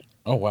mejorarse.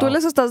 Oh, wow. Tú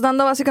les estás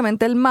dando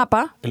básicamente el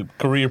mapa. El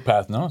career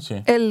path, ¿no?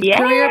 Sí. El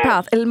career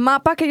path, el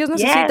mapa que ellos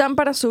necesitan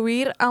para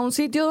subir a un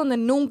sitio donde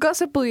nunca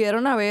se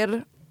pudieron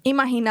haber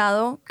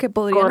imaginado que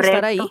podrían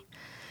estar ahí.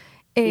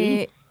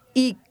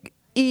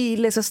 Y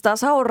les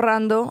estás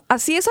ahorrando.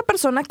 Así esa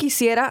persona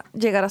quisiera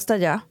llegar hasta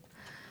allá.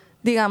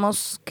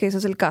 Digamos que ese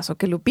es el caso,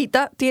 que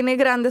Lupita tiene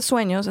grandes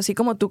sueños, así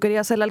como tú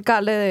querías ser el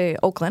alcalde de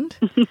Oakland.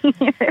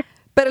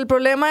 Pero el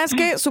problema es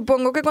que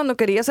supongo que cuando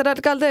querías ser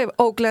alcalde de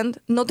Oakland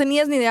no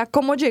tenías ni idea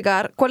cómo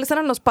llegar, cuáles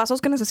eran los pasos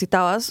que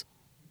necesitabas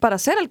para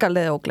ser alcalde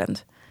de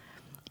Oakland.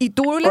 Y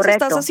tú les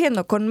estás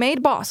haciendo con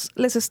Made Boss,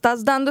 les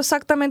estás dando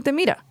exactamente,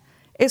 mira,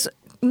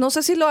 no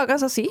sé si lo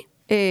hagas así,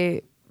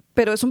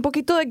 pero es un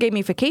poquito de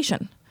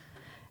gamification.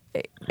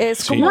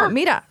 Es como,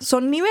 mira,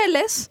 son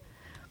niveles.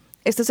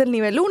 Este es el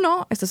nivel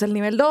 1, este es el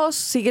nivel 2,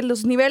 siguen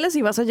los niveles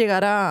y vas a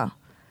llegar a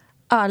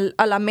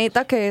la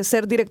meta que es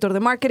ser director de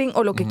marketing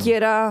o lo que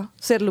quiera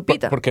ser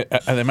Lupita. Porque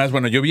además,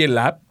 bueno, yo vi el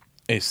app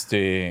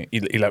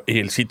y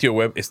el sitio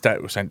web está,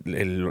 o sea,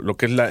 lo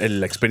que es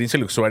la experiencia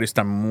del usuario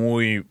está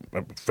muy,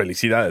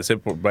 felicidades,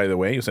 by the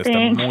way, o sea, está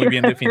muy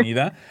bien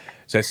definida.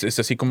 O sea, es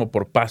así como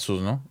por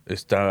pasos, ¿no?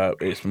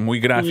 Es muy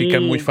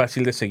gráfica, muy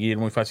fácil de seguir,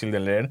 muy fácil de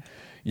leer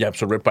y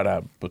absorber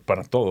para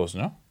todos,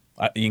 ¿no?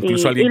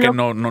 Incluso alguien que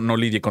no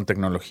lidie con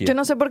tecnología. Yo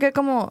no sé por qué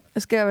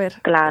es que, a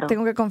ver,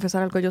 tengo que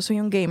confesar algo. Yo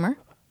soy un gamer.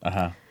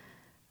 Ajá.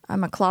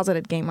 I'm a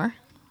closeted gamer.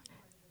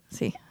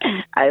 Sí.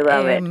 I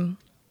love it.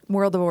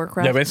 World of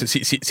Warcraft. Ya ves,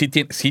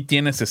 sí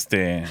tienes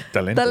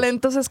talentos.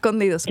 Talentos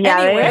escondidos.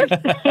 Ya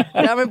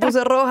ya me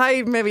puse roja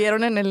y me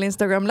vieron en el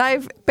Instagram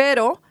Live,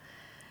 pero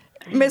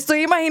me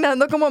estoy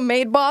imaginando como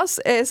Made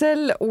Boss es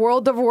el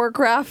World of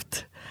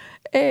Warcraft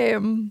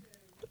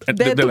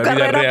de tu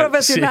carrera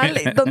profesional,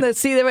 donde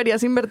sí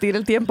deberías invertir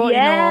el tiempo y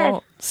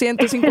no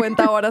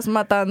 150 horas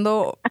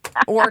matando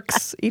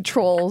orcs y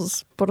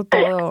trolls por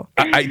todo.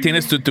 Ahí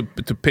tienes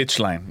tu pitch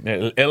line,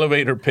 el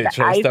elevator pitch,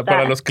 ahí está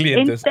para los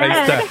clientes. Ahí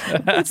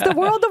está. It's the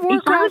World of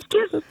Warcraft.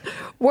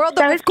 World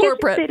of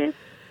Corporate.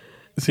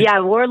 Sí.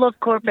 Yeah, World of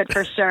Corporate,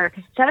 for sure.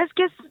 ¿Sabes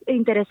qué es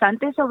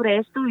interesante sobre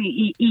esto?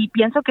 Y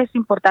pienso que es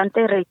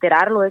importante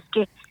reiterarlo, es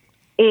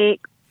que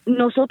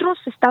nosotros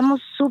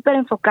estamos súper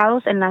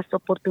enfocados en las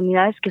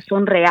oportunidades que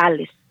son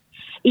reales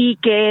y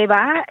que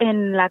va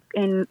en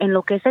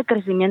lo que es el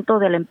crecimiento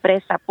de la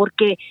empresa,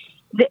 porque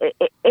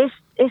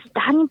es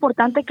tan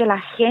importante que la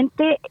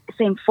gente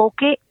se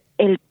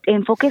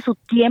enfoque su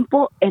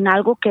tiempo en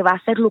algo que va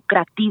a ser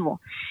lucrativo.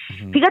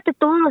 Fíjate,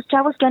 todos los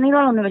chavos que han ido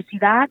a la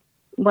universidad,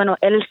 bueno,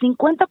 el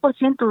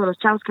 50% de los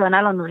chavos que van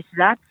a la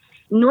universidad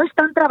no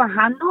están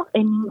trabajando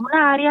en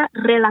ninguna área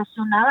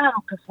relacionada a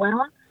lo que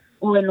fueron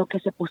o en lo que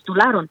se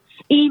postularon.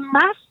 Y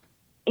más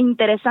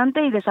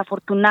interesante y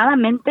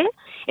desafortunadamente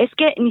es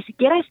que ni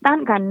siquiera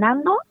están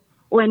ganando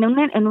o en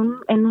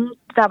un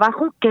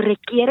trabajo que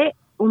requiere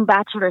un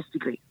bachelor's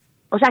degree.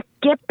 O sea,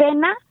 qué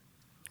pena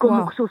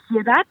como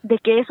sociedad de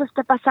que eso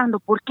esté pasando.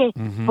 ¿Por qué?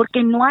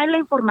 Porque no hay la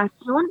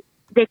información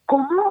de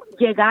cómo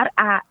llegar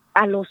a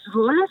los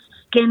roles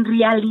que en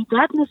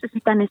realidad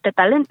necesitan este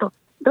talento.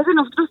 Entonces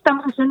nosotros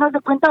estamos haciendo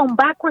de cuenta un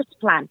backwards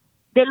plan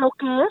de lo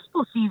que es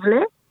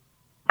posible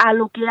a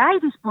lo que hay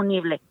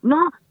disponible. No,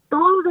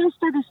 toda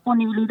esta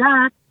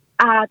disponibilidad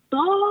a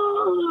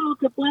todo lo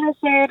que puede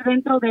ser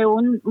dentro de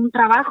un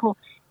trabajo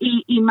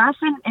y más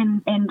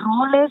en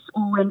roles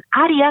o en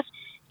áreas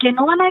que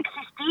no van a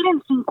existir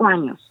en 5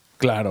 años.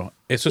 Claro,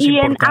 eso es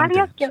importante. Y en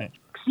áreas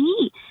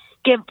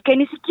que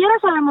ni siquiera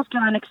sabemos que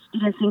van a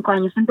existir en 5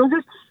 años.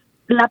 Entonces,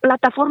 la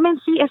plataforma en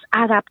sí es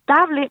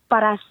adaptable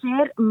para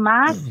ser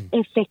más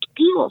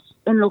efectivos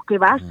en lo que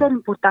va a ser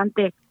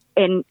importante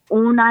en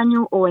 1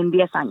 año o en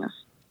 10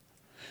 años.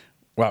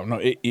 Wow,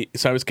 no, y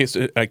sabes que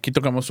aquí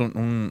tocamos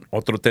un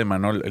otro tema,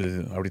 ¿no?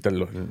 Ahorita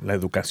la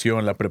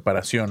educación, la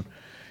preparación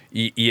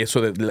y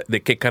eso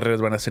de qué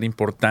carreras van a ser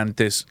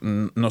importantes.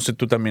 No sé,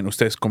 tú también,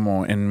 ustedes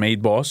como en Made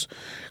Boss,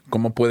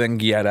 ¿cómo pueden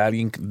guiar a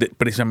alguien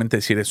precisamente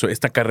decir eso?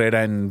 Esta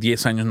carrera en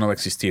 10 años no va a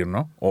existir,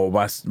 ¿no? O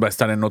va a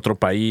estar en otro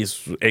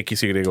país,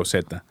 X, Y,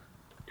 Z.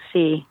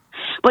 Sí,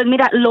 pues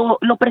mira,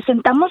 lo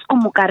presentamos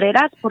como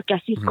carreras porque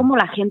así es como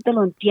la gente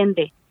lo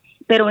entiende,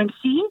 pero en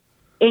sí,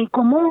 en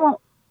cómo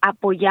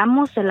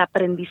apoyamos el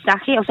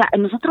aprendizaje, o sea,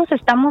 nosotros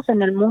estamos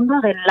en el mundo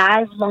del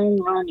lifelong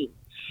learning.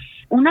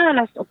 Una de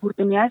las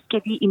oportunidades que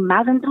vi, y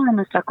más dentro de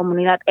nuestra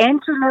comunidad,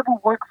 entry-level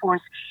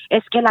workforce,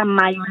 es que la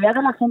mayoría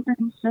de la gente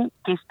dice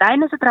que está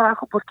en ese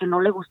trabajo porque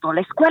no le gustó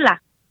la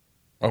escuela.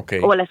 Okay.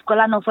 O la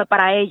escuela no fue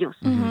para ellos.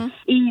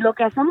 Y lo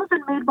que hacemos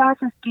en Made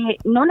Boss es que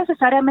no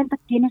necesariamente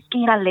tienes que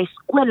ir a la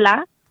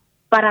escuela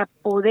para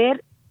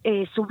poder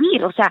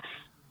subir. O sea,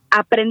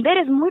 aprender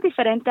es muy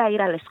diferente a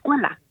ir a la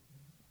escuela.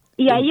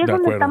 Y ahí es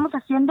donde estamos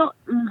haciendo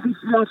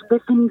la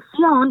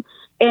definición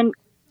en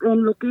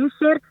lo que es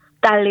ser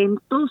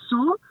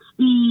talentoso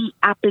y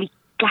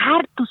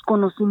aplicar tus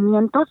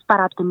conocimientos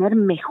para tener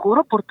mejor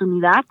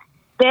oportunidad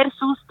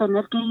versus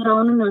tener que ir a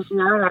una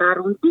universidad a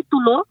agarrar un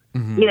título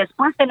y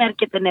después tener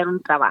que tener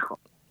un trabajo.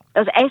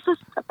 O sea, eso es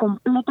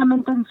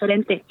completamente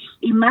diferente.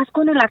 Y más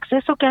con el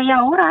acceso que hay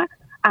ahora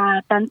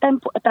a tanta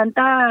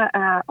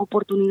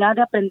oportunidad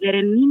de aprender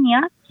en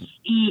línea.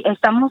 Y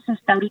estamos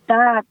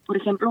ahorita, por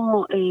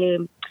ejemplo,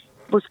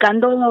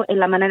 buscando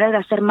la manera de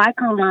hacer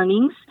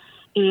microlearnings,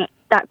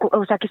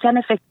 o sea, que sean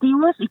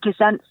efectivos y que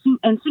sean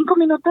en 5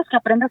 minutos que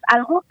aprendas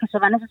algo que se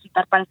va a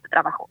necesitar para este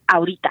trabajo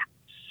ahorita.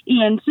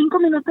 Y en 5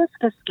 minutos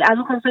que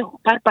algo que vas a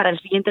ocupar para el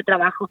siguiente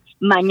trabajo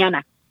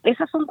mañana.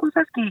 Esas son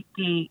cosas que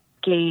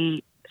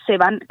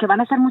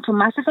van a ser mucho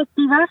más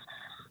efectivas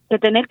que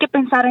tener que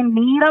pensar en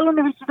ir a la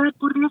universidad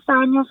por 10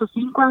 años o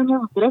 5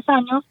 años o 3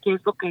 años, que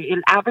es lo que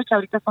el average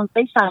ahorita son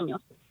 6 años,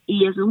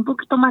 y es un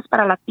poquito más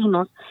para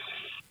latinos,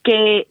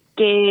 que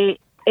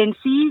en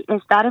sí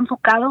estar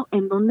enfocado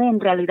en donde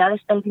en realidad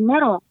está el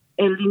dinero.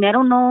 El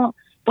dinero no...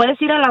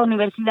 Puedes ir a la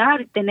universidad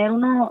y tener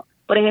uno...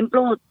 Por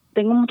ejemplo,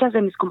 tengo muchas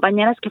de mis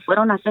compañeras que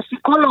fueron a ser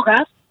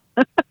psicólogas.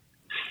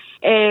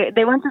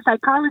 They went to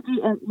psychology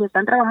y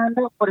están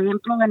trabajando, por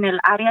ejemplo, en el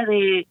área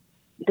de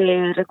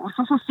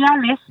recursos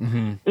sociales,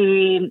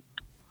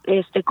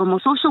 como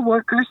social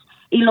workers,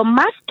 y lo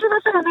más que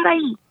vas a ganar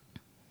ahí,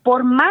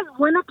 por más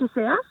bueno que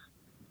seas,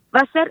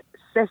 va a ser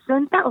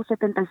 $60,000 o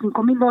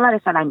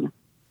 $75,000 al año.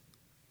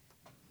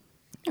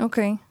 Ok.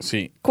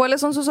 Sí. ¿Cuáles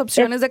son sus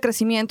opciones de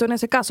crecimiento en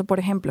ese caso, por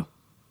ejemplo?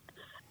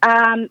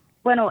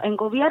 Bueno, en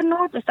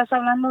gobierno te estás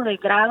hablando de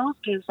grados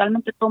que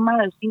usualmente toma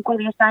de 5 a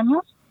 10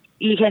 años,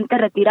 y gente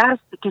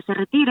que se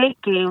retire,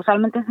 que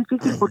usualmente es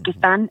difícil porque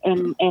están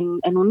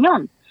en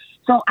unión.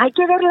 So, hay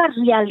que ver la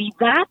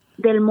realidad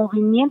del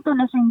movimiento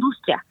en esa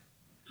industria.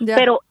 Ya.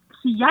 Pero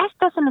si ya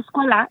estás en la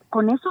escuela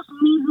con esos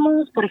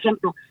mismos, por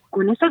ejemplo,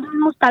 con esos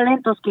mismos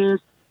talentos que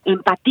es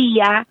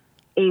empatía,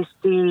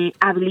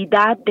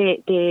 habilidad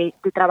de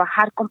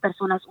trabajar con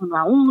personas uno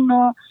a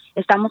uno,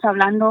 estamos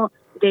hablando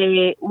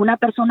de una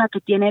persona que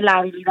tiene la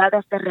habilidad de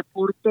hacer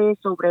reportes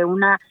sobre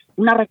una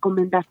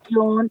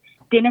recomendación,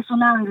 tienes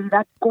una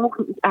habilidad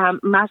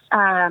más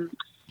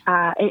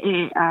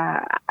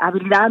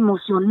habilidad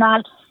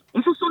emocional.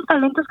 Esos son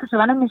talentos que se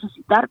van a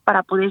necesitar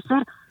para poder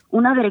ser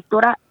una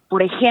directora,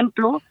 por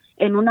ejemplo,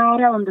 en una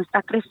área donde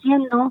está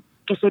creciendo,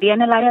 que sería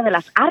en el área de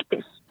las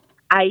artes.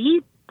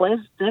 Ahí puedes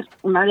ser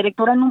una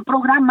directora en un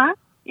programa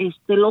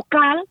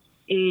local,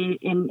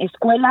 en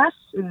escuelas,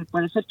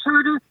 puede ser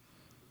charter,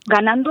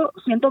 ganando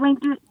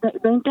 120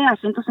 a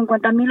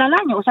 150 mil al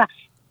año. O sea,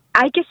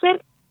 hay que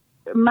ser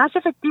más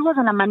efectivos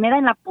en la manera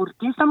en la por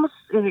qué estamos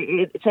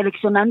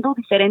seleccionando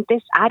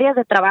diferentes áreas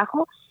de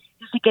trabajo.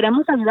 Y si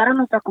queremos ayudar a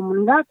nuestra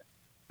comunidad,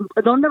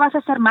 ¿dónde vas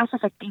a ser más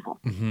efectivo?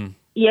 Uh-huh.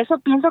 Y eso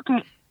pienso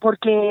que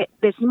porque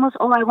decimos,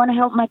 I want to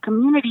help my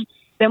community,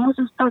 vemos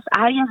estas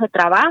áreas de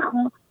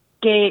trabajo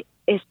que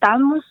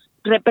estamos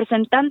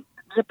representando,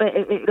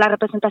 la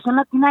representación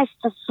latina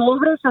está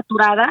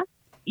sobresaturada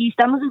y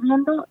estamos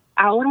viviendo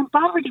ahora en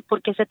poverty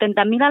porque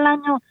 70,000 al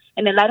año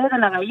en el área de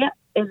la bahía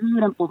es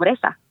vivir en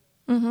pobreza.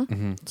 Uh-huh.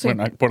 Uh-huh. Sí.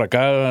 Bueno, por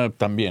acá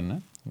también,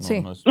 ¿eh? No,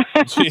 sí. No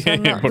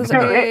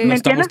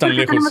estamos tan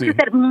lejos. Tenemos que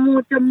ser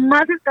mucho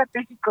más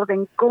estratégicos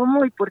en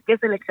cómo y por qué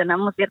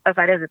seleccionamos ciertas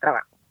áreas de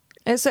trabajo.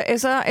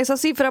 Esa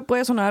cifra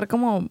puede sonar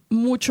como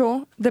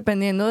mucho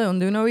dependiendo de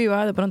donde uno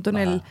viva. De pronto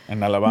en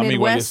Alabama Midwest,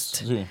 igual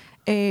es...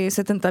 Sí.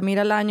 70,000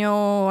 al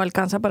año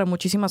alcanza para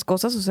muchísimas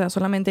cosas. O sea,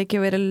 solamente hay que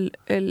ver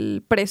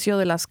el precio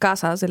de las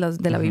casas, de la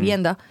uh-huh.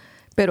 vivienda.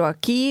 Pero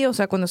aquí, o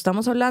sea, cuando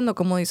estamos hablando,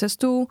 como dices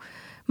tú,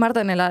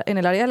 Marta, en el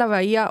área de la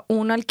bahía,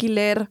 un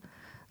alquiler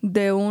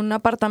de un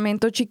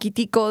apartamento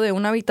chiquitico de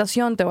una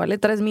habitación te vale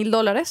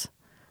 $3,000,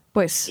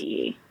 pues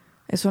sí.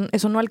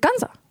 eso no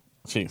alcanza.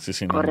 Sí,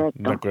 no,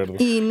 de acuerdo.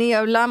 Y ni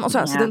hablamos, o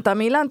sea,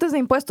 70,000 antes de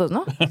impuestos,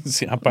 ¿no?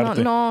 Sí,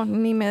 aparte. No,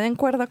 ni me den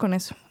cuerda con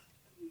eso.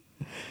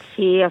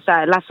 Sí, o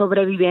sea, la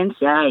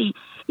sobrevivencia y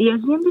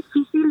es bien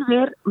difícil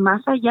ver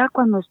más allá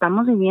cuando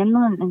estamos viviendo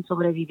en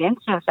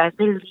sobrevivencia, o sea, es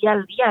del día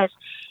al día, es,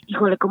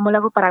 híjole, ¿cómo le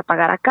hago para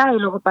pagar acá y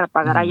luego para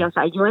pagar allá? O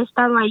sea, yo he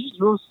estado ahí,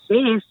 yo sé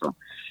eso.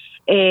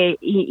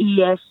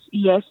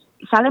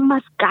 Sale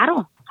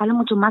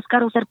mucho más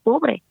caro ser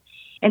pobre.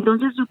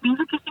 Entonces yo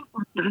pienso que es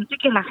importante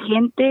que la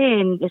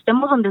gente,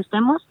 estemos donde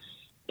estemos,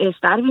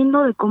 estar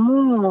viendo de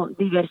cómo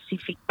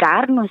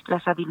diversificar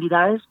nuestras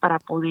habilidades para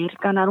poder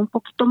ganar un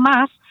poquito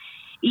más.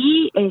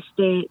 Y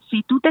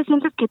si tú te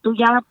sientes que tú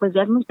ya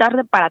es muy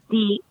tarde para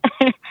ti,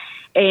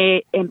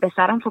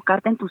 empezar a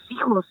enfocarte en tus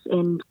hijos,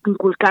 en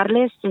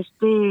inculcarles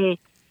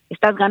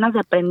estas ganas de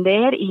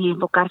aprender y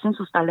enfocarse en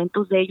sus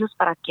talentos de ellos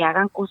para que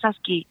hagan cosas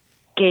que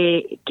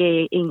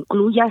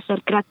incluya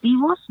ser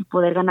creativos y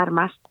poder ganar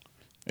más.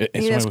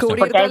 Y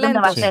descubrir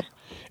talentos. Sí.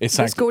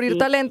 Exacto. Descubrir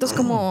talentos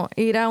como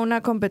ir a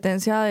una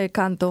competencia de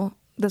canto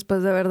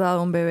después de haber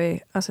dado un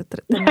bebé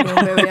tenido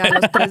un bebé a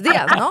los 3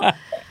 días, ¿no?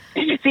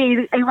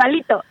 Sí,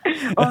 igualito.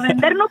 O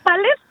vender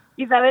nopales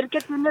y saber que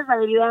tienes la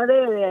habilidad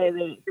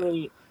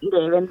de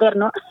vender,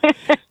 ¿no?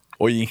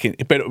 Oye,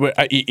 pero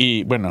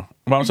bueno,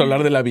 vamos a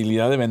hablar de la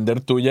habilidad de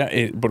vender tuya,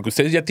 porque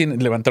ustedes ya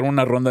levantaron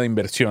una ronda de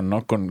inversión,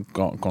 ¿no? Con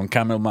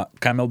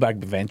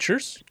Camelback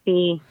Ventures.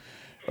 Sí.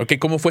 Okay,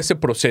 ¿cómo fue ese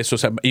proceso? O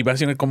sea, y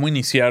básicamente, ¿cómo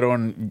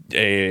iniciaron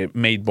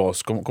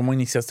MadeBoss? ¿Cómo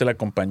iniciaste la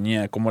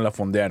compañía? ¿Cómo la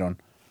fondearon?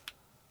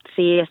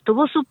 Sí,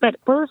 estuvo súper.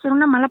 ¿Puedo decir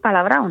una mala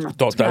palabra o no?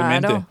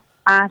 Totalmente. Claro.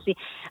 Sí.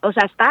 O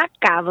sea, está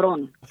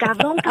cabrón.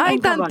 Ay,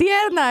 tan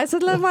tierna. Esa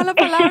es la mala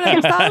palabra. Yo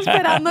estaba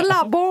esperando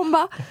la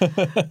bomba.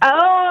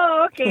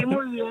 Oh, ok,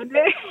 muy bien.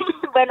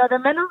 Bueno, de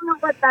menos no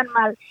fue tan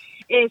mal.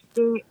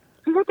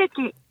 Fíjate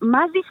que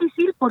más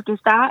difícil porque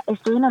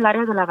estoy en el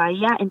área de la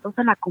bahía,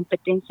 entonces la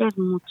competencia es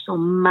mucho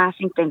más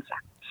intensa.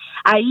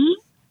 Ahí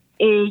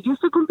yo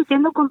estoy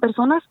compitiendo con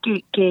personas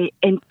que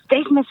en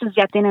 6 meses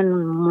ya tienen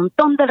un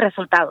montón de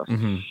resultados.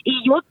 Uh-huh.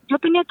 Y yo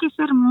tenía que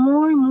ser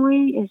muy,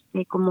 muy,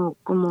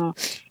 como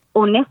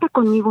honesta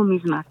conmigo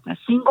misma.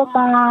 Single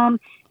mom,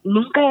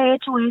 nunca he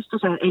hecho esto, o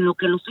sea, en lo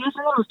que lo estoy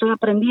haciendo lo estoy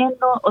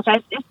aprendiendo, o sea,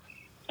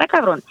 está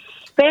cabrón.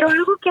 Pero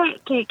algo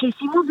que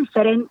hicimos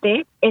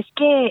diferente es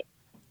que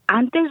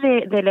antes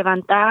de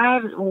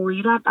levantar o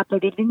ir a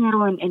pedir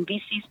dinero en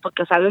VCs,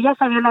 porque, o sea, yo ya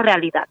sabía la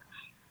realidad.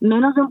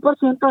 Menos de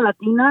 1% de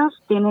latinas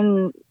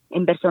tienen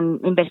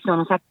inversión.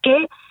 O sea,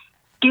 ¿qué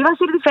iba a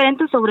ser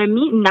diferente sobre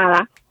mí?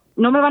 Nada.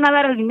 No me van a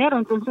dar el dinero,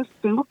 entonces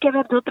tengo que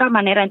ver de otra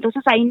manera.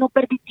 Entonces ahí no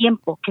perdí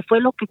tiempo, que fue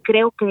lo que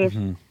creo que es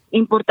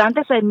importante.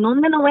 O sea, ¿en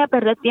dónde no voy a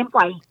perder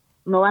tiempo? Ahí.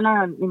 No van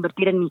a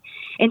invertir en mí.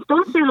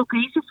 Entonces lo que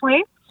hice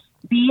fue,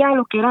 vi a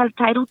lo que era el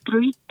Title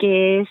III,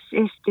 que es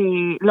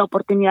la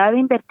oportunidad de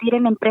invertir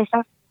en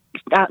empresas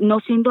no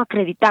siendo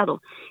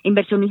acreditado,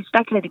 inversionista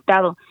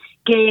acreditado,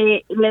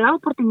 que le da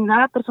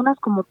oportunidad a personas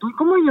como tú y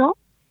como yo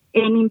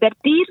en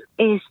invertir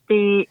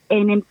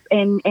en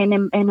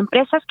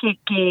empresas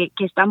que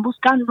están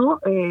buscando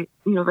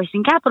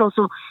raising capital.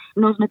 So,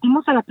 nos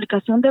metimos a la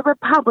aplicación de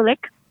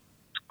Republic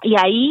y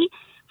ahí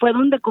fue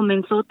donde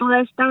comenzó toda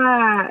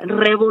esta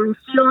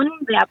revolución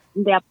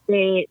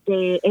de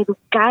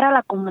educar a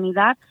la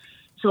comunidad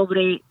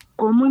sobre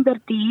cómo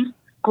invertir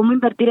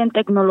en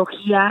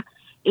tecnología,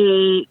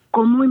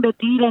 cómo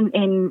invertir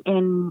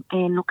en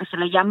lo que se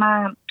le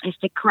llama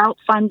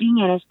crowdfunding,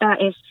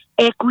 es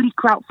equity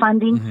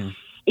crowdfunding. Uh-huh.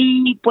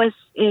 Y pues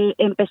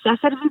empecé a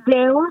hacer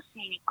videos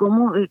y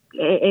cómo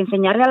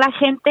enseñarle a la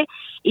gente,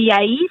 y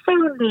ahí fue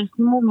donde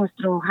hicimos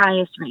nuestro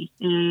highest rate.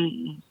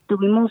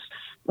 Tuvimos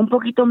un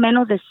poquito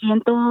menos de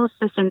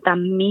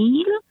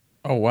 160,000.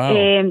 Oh,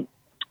 wow.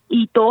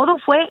 Y todo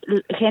fue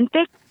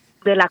gente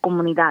de la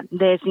comunidad,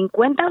 de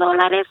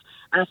 $50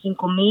 a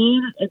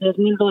 $5,000,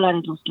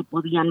 $10,000, los que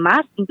podían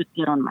más,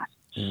 invirtieron más.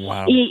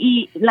 Wow.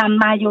 Y la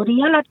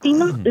mayoría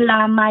latinos,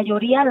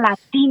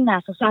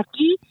 o sea,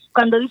 aquí,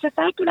 cuando dices,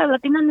 ay, que las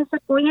latinas no se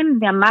apoyan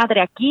de a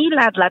madre, aquí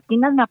las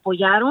latinas me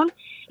apoyaron,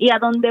 y a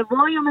donde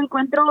voy yo me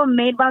encuentro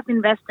MadeBoss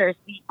Investors,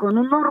 y con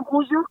un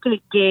orgullo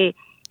que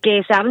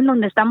saben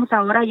dónde estamos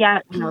ahora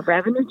ya,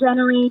 revenue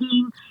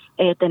generating.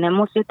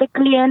 Tenemos 7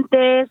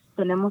 clientes,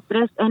 tenemos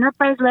 3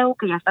 enterprise level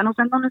que ya están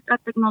usando nuestra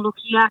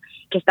tecnología,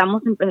 que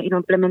estamos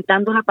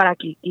implementándola para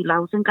que y la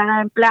usen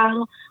cada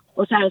empleado.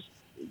 O sea, es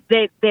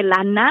de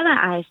la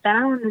nada a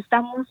estar donde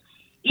estamos,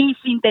 y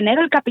sin tener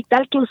el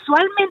capital que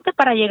usualmente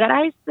para llegar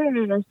a esta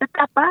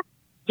etapa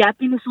ya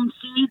tienes un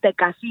seed de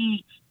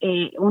casi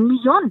 1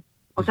 millón.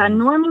 O sea,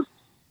 no hemos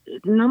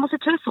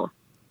hecho eso.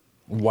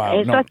 Wow,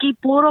 Esto aquí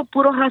puro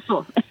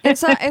hustle.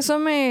 Eso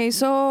me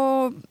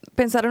hizo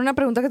pensar en una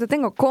pregunta que te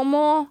tengo.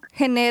 ¿Cómo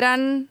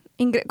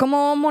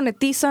cómo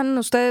monetizan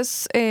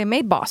ustedes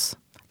MadeBoss?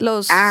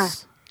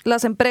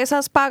 ¿Las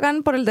empresas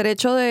pagan por el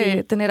derecho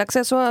de tener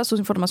acceso a su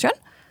información?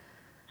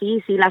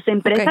 Sí, las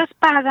empresas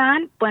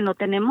pagan. Bueno,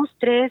 tenemos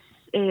 3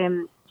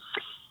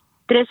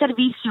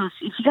 servicios,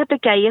 y fíjate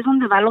que ahí es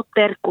donde va lo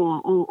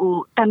terco,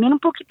 o también un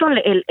poquito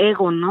el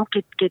ego, ¿no?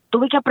 Que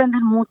tuve que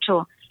aprender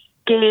mucho.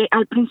 Que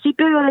al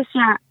principio yo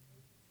decía,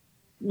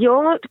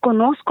 yo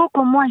conozco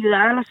cómo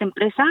ayudar a las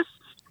empresas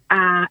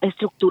a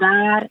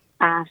estructurar,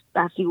 a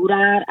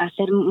figurar, a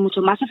ser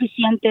mucho más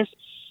eficientes,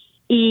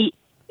 y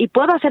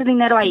puedo hacer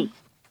dinero ahí,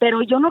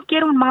 pero yo no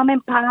quiero un mom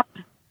and pop,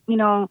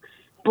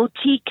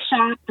 boutique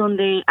shop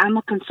donde I'm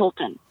a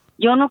consultant.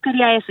 Yo no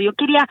quería eso, yo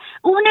quería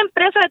una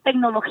empresa de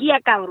tecnología,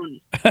 cabrón.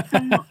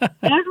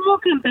 Es lo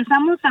que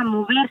empezamos a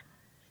mover,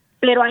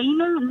 pero ahí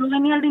no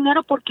venía el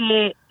dinero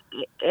porque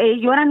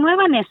yo era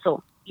nueva en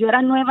eso. Yo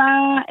era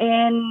nueva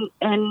en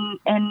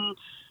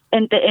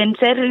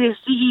ser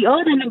CEO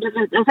de la empresa.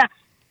 O sea,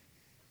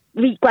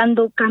 y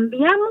cuando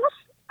cambiamos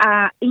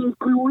a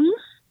incluir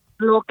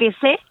lo que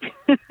sé,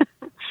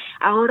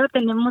 ahora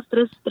tenemos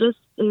tres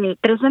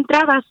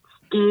entradas,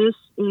 que es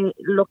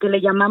lo que le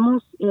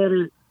llamamos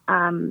el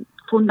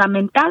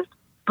fundamental,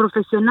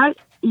 profesional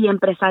y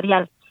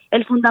empresarial.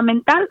 El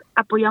fundamental,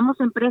 apoyamos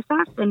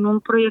empresas en un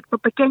proyecto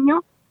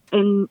pequeño,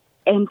 en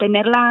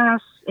tener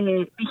las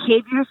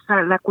behaviors,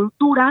 la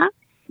cultura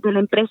de la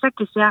empresa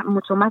que sea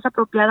mucho más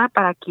apropiada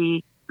para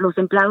que los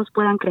empleados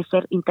puedan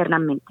crecer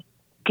internamente.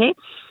 ¿Okay?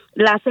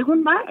 La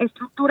segunda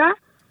estructura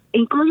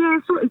incluye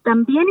eso, y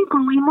también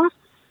incluimos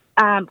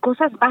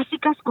cosas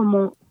básicas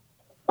como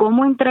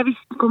cómo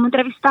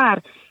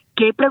entrevistar,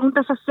 qué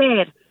preguntas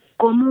hacer,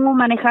 cómo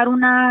manejar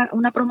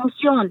una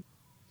promoción,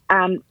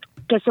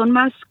 que son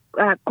más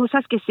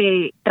cosas que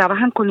se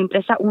trabajan con la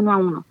empresa uno a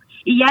uno.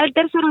 Y ya el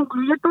tercero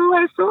incluye todo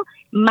eso,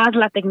 más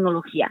la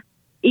tecnología.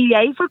 Y de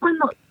ahí fue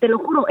cuando, te lo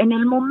juro, en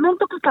el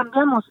momento que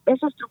cambiamos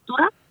esa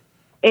estructura,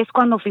 es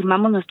cuando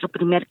firmamos nuestro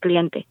primer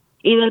cliente.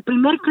 Y del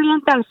primer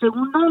cliente al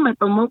segundo me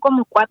tomó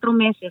como 4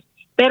 meses.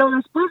 Pero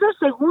después del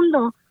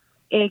segundo,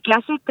 que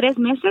hace 3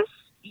 meses,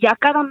 ya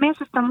cada mes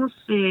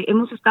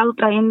hemos estado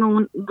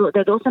trayendo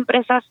de 2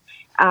 empresas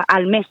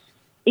al mes.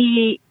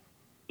 Y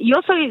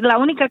yo soy la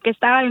única que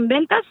está en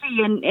ventas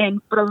y en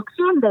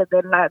producción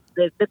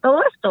de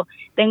todo esto.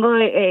 Tengo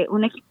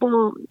un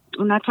equipo,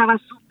 una chava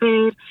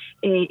súper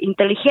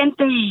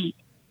inteligente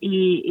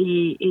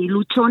y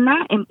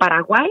luchona en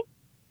Paraguay,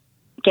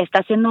 que está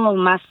haciendo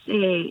más,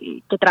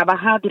 que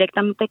trabaja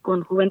directamente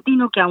con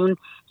Juventino, que aún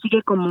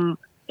sigue como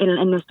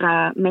en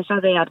nuestra mesa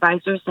de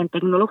advisors en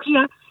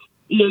tecnología,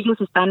 y ellos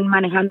están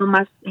manejando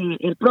más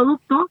el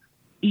producto.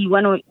 Y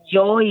bueno,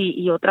 yo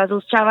y otras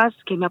 2 chavas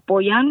que me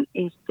apoyan,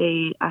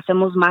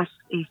 hacemos más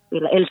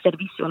el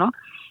servicio, ¿no?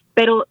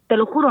 Pero te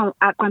lo juro,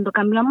 cuando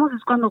cambiamos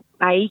es cuando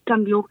ahí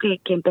cambió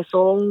que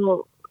empezó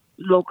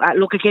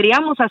lo que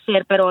queríamos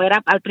hacer, pero era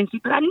al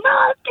principio, no,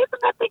 es que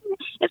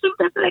es una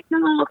empresa de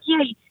tecnología,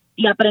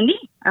 y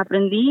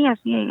aprendí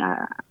así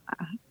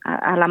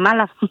a la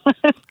mala.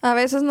 A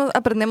veces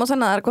aprendemos a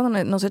nadar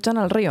cuando nos echan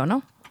al río,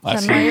 ¿no? O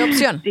sea, no hay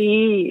opción.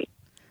 Sí.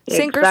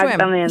 Sink or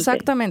swim,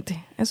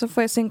 exactamente. Eso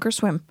fue sink or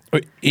swim.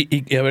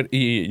 Y a ver,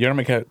 y ahora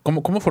me queda,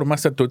 ¿cómo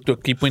formaste tu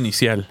equipo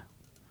inicial?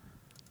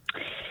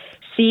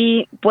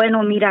 Sí,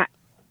 bueno, mira,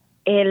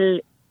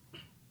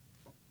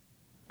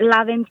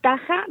 la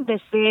ventaja de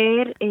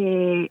ser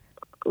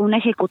una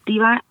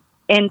ejecutiva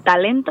en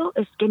talento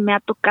es que me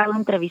ha tocado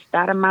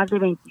entrevistar a más de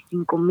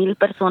 25,000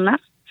 personas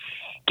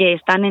que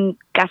están en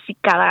casi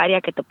cada área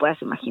que te puedas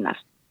imaginar.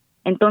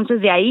 Entonces,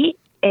 de ahí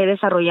he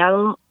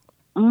desarrollado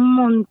un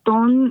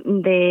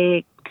montón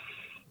de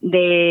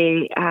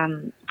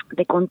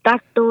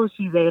contactos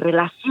y de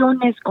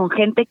relaciones con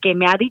gente que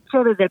me ha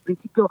dicho desde el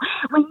principio,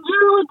 when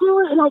you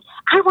do it, like,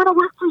 I want to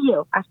work for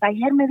you. Hasta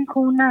ayer me dijo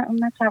una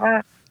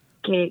chava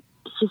que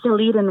she's a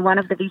lead in one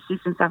of the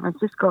VCs in San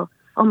Francisco.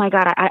 Oh my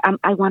God,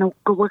 I want to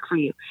go work for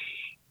you.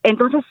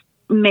 Entonces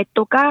me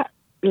toca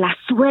la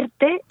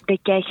suerte de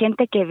que hay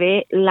gente que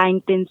ve la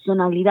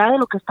intencionalidad de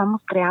lo que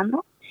estamos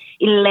creando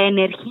y la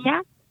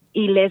energía,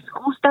 y les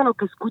gusta lo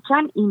que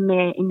escuchan y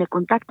me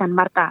contactan.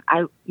 Marta,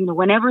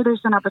 whenever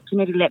there's an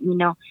opportunity, let me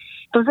know.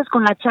 Entonces,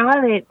 con la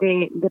chava de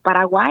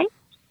Paraguay,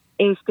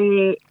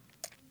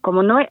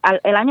 como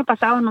el año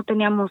pasado no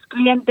teníamos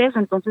clientes,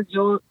 entonces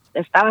yo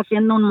estaba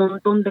haciendo un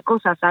montón de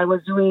cosas. I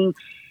was doing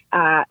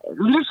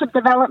leadership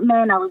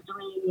development, I was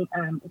doing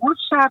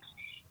workshops,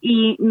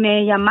 y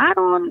me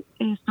llamaron,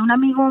 un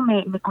amigo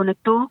me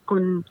conectó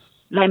con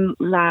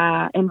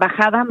la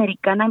embajada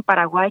americana en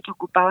Paraguay, que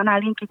ocupaban a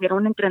alguien que diera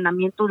un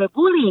entrenamiento de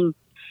bullying.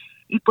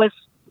 Y pues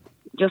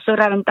yo soy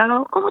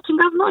reventado, ¿cómo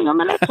chingados no? Yo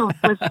me la echo.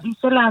 Pues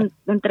hice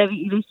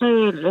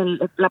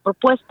la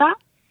propuesta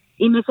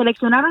y me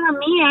seleccionaron a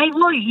mí, ahí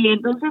voy. Y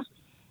entonces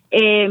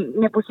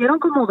me pusieron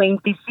como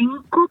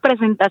 25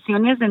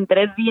 presentaciones en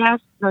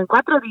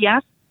 4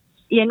 días.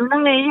 Y en una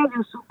de ellas,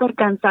 yo súper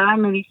cansada,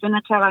 me dice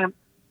una chava,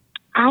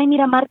 ay,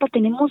 mira, Marta,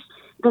 tenemos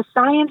The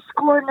Science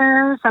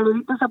Corner,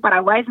 saluditos a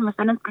Paraguay, si me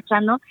están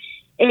escuchando.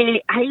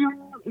 Hay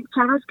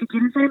chavos que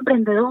quieren ser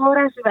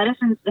emprendedoras y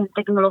varias en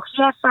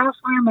tecnología,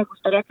 software, me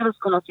gustaría que los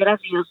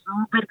conocieras. Y yo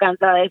súper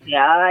cansada,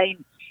 decía, ay,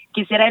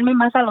 quisiera irme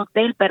más al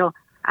hotel, pero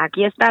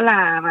aquí está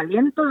la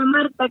valiente de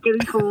Marta que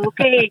dijo,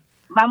 ok,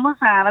 vamos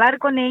a hablar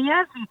con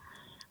ellas. Y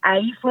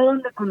ahí fue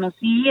donde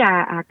conocí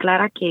a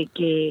Clara,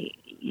 que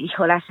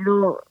híjole, ha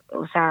sido,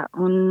 o sea,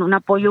 un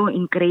apoyo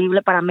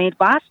increíble para Made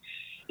Boss.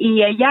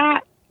 Y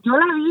ella, yo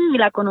la vi y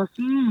la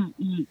conocí,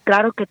 y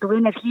claro que tuve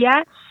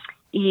energía,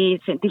 y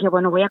dije,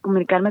 bueno, voy a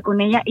comunicarme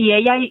con ella, y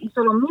ella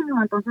hizo lo mismo.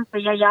 Entonces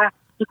ella ya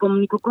se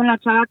comunicó con la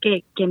chava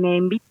que me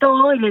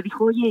invitó, y le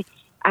dijo, oye,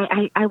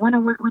 I want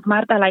to work with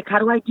Marta, like, how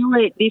do I do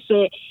it?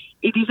 Dice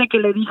que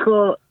le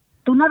dijo,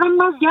 tú nada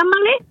más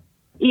llámale,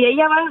 y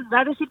ella va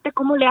a decirte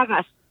cómo le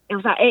hagas. O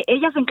sea,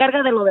 ella se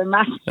encarga de lo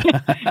demás.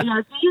 Y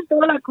así es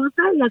toda la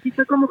cosa, y así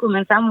fue como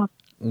comenzamos.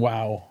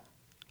 Wow.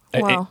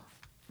 Wow.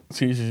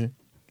 Sí.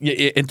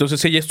 Y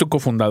entonces ella es tu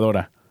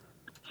cofundadora.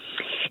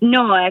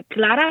 No,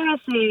 Clara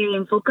se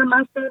enfoca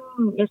más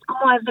es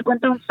como, haz de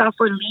cuenta, un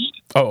software lead.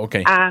 Oh, ok.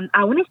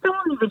 Aún está en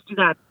la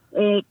universidad.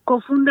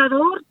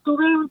 Cofundador,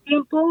 tuve un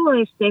tiempo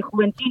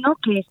Juventino,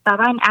 que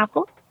estaba en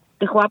Apple,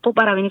 dejó Apple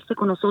para venirse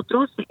con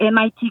nosotros,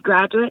 MIT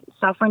graduate,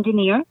 software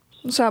engineer.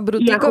 O sea,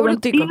 Y a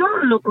Juventino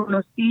lo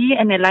conocí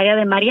en el área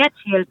de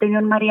mariachi. Él tenía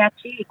un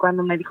mariachi, y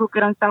cuando me dijo que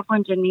era un software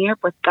engineer,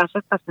 pues casi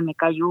hasta se me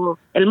cayó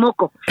el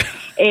moco.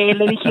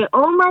 Le dije,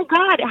 oh my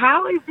God,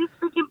 how is this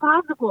freaking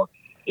possible?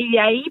 Y de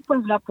ahí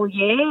pues la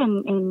apoyé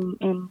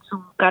en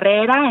su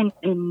carrera,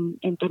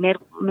 en tener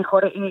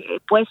mejor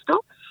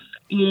puesto,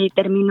 y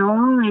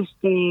terminó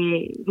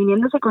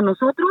viniéndose con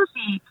nosotros,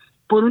 y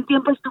por un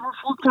tiempo estuvo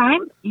full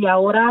time y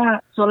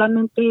ahora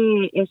solamente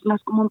es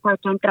más como un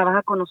part time.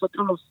 Trabaja con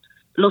nosotros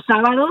los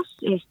sábados.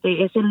 Es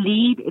el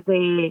lead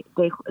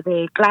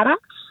de Clara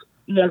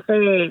y él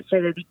se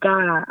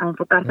dedica a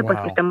enfocarse pues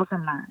que estemos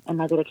en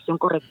la dirección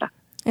correcta.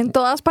 En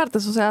todas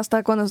partes, o sea,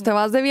 hasta cuando te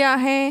vas de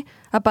viaje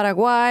a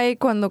Paraguay,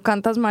 cuando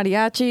cantas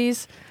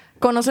mariachis,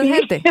 ¿conoces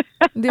gente?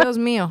 Dios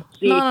mío.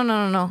 Sí.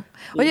 No.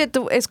 Oye,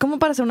 tú, es como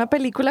para hacer una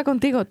película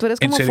contigo. Tú eres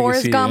como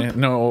Forrest Gump.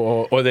 No,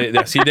 o de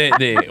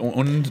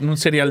un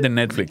serial de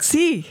Netflix.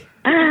 Sí,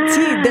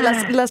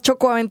 de las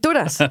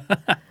chocoaventuras.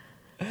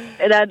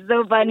 That's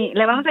so funny.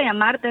 Le vamos a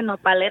llamar de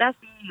Nopalera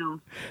CEO.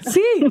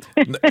 Sí,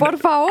 por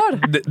favor.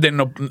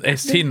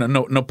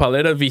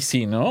 Nopalera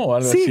VC, ¿no? O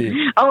algo así.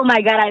 Oh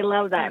my God, I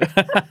love that.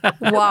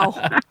 Wow.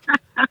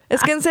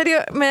 Es que en serio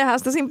me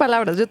dejaste sin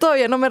palabras. Yo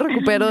todavía no me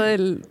recupero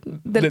del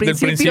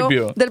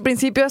principio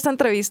de esta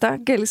entrevista.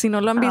 Que si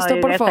no lo han visto,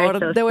 por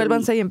favor,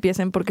 devuélvanse y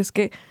empiecen, porque es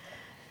que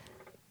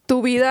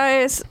tu vida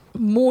es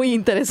muy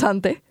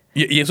interesante.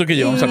 Y eso que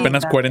llevamos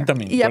apenas 40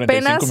 minutos. Y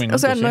apenas, 45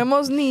 minutos, o sea, no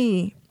hemos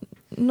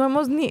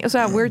ni, o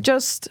sea, we're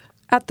just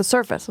at the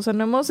surface. O sea,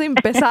 no hemos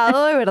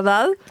empezado de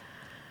verdad.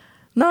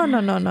 No.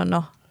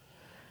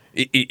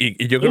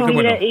 Y yo creo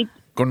que,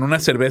 con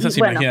unas cervezas,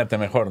 imagínate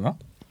mejor, ¿no?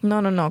 No,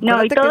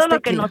 y todo lo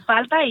que nos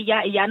falta y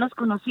ya nos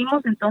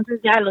conocimos, entonces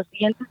ya los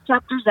siguientes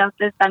chapters ya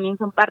ustedes también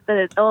son parte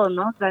de todo,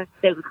 ¿no? O sea,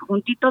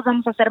 juntitos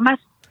vamos a hacer más.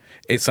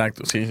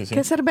 Exacto, sí.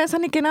 ¿Qué cerveza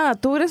ni qué nada?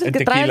 Tú eres el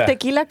que trae el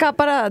tequila acá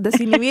para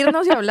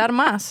desinhibirnos y hablar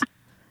más.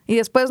 Y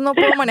después no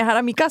puedo manejar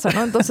a mi casa,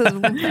 ¿no? Entonces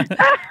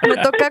me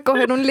toca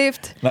coger un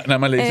Lyft. Nada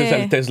más le dices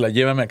al Tesla,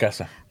 llévame a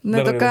casa.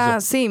 Me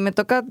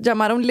toca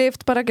llamar a un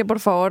Lyft para que por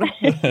favor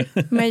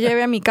me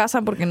lleve a mi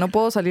casa porque no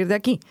puedo salir de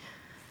aquí.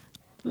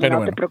 Pero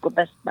no te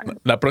preocupes. Vale.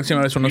 La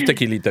próxima vez unos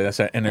tequilitas, ya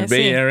sea en el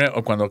Bay Area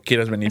o cuando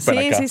quieras venir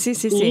para acá.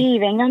 Sí,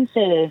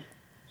 vénganse.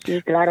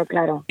 Sí, claro.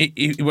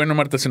 Y bueno,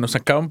 Marta, se nos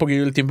acaba un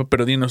poquito el tiempo,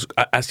 pero dinos,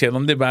 ¿hacia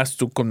dónde vas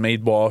tú con Made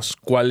Boss?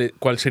 ¿Cuál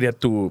sería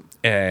tu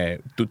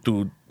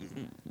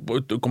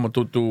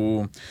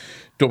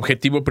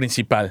objetivo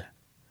principal?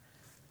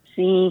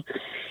 Sí,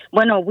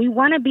 bueno, we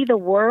want to be the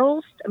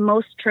world's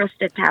most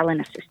trusted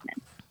talent assistant.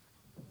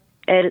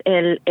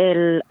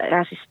 El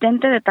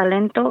asistente de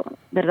talento,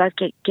 ¿verdad?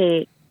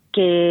 Que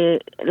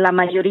la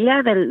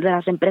mayoría de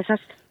las empresas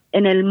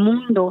en el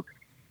mundo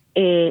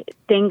le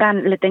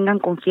tengan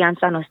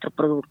confianza a nuestro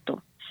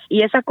producto.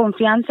 Y esa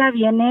confianza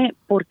viene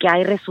porque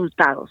hay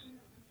resultados.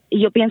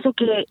 Y yo pienso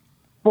que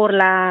por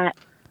la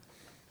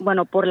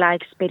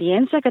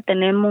experiencia que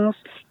tenemos,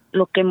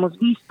 lo que hemos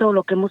visto,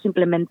 lo que hemos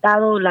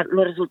implementado,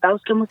 los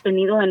resultados que hemos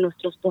tenido en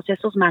nuestros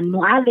procesos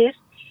manuales,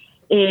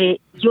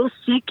 yo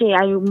sé que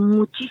hay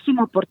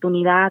muchísima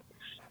oportunidad.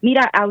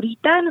 Mira,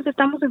 ahorita nos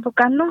estamos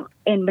enfocando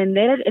en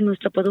vender en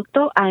nuestro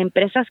producto a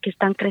empresas que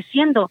están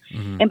creciendo,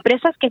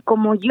 empresas que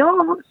como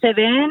yo se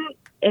ven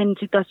en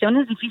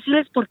situaciones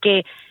difíciles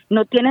porque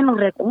no tienen los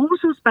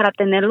recursos para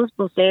tener los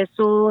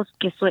procesos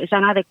que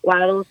sean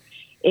adecuados,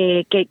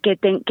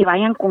 que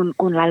vayan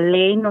con la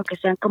ley, no que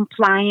sean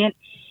compliant.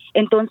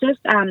 Entonces,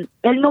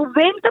 el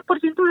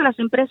 90% de las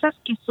empresas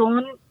que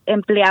son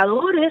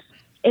empleadores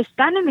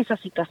están en esa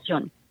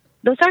situación.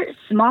 Those are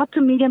small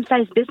to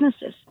medium-sized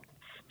businesses.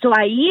 So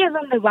ahí es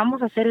donde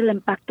vamos a hacer el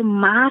impacto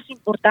más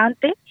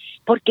importante,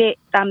 porque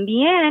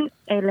también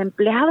el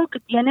empleado que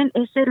tienen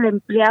es el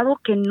empleado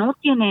que no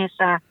tiene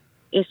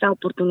esa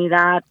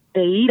oportunidad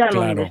de ir a la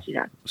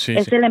universidad. Sí,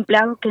 es el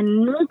empleado que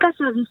nunca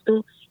se ha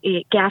visto,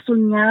 que ha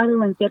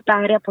soñado en cierta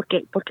área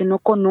porque no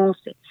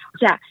conoce. O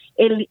sea,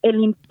 el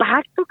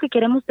impacto que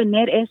queremos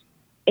tener es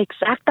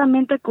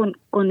exactamente con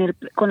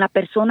la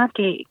persona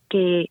que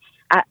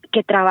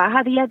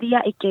trabaja día a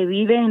día y que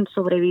vive en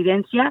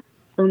sobrevivencia,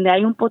 donde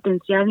hay un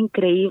potencial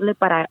increíble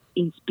para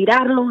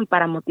inspirarlo y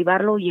para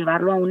motivarlo y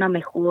llevarlo a una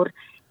mejor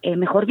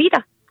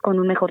vida, con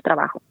un mejor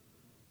trabajo.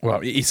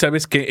 Wow. Y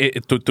sabes que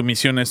tu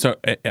misión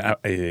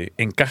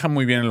encaja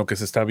muy bien en lo que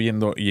se está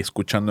viendo y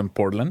escuchando en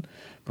Portland,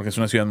 porque es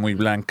una ciudad muy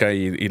blanca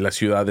y las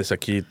ciudades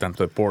aquí,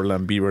 tanto de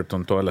Portland,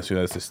 Beaverton, todas las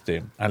ciudades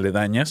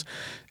aledañas,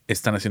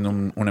 están haciendo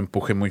un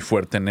empuje muy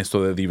fuerte en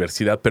esto de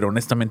diversidad, pero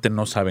honestamente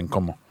no saben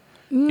cómo.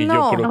 Y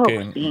yo creo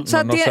que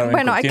tienen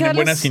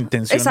buenas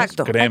intenciones.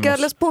 Exacto, hay que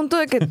darles punto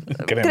de que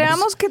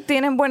creamos que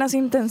tienen buenas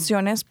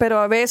intenciones, pero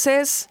a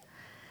veces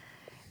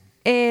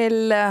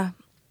la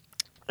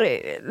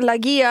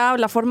guía o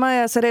la forma de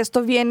hacer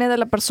esto viene de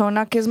la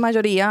persona que es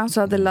mayoría, o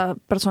sea, de la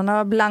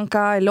persona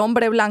blanca, el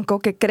hombre blanco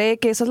que cree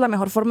que esa es la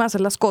mejor forma de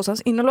hacer las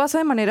cosas y no lo hace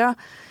de manera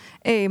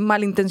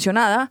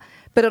malintencionada,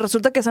 pero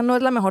resulta que esa no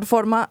es la mejor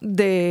forma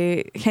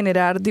de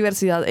generar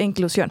diversidad e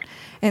inclusión.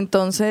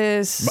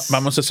 Entonces...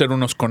 Vamos a hacer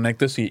unos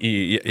conectes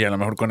y a lo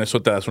mejor con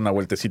eso te das una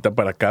vueltecita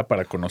para acá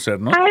para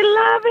conocernos. I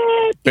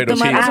love it. Pero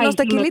sí, unos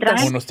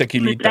tequilitas. Si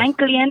me traen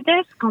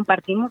clientes,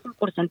 compartimos un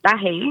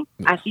porcentaje, ¿eh?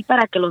 Así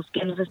para que los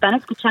que nos están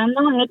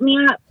escuchando,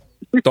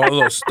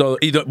 Todos.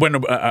 Y bueno,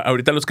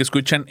 ahorita los que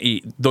escuchan,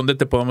 ¿y dónde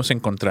te podemos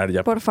encontrar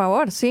ya? Por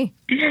favor, sí.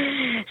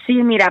 Sí,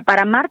 mira,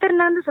 para Marta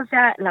Hernández, o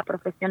sea, la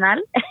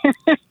profesional,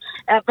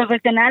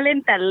 profesional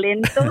en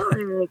talento.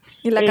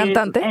 ¿Y la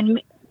cantante?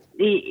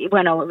 Y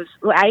bueno,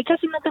 ahí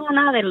casi no tengo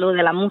nada de lo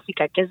de la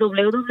música, que es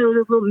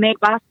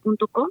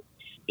www.madeboss.com.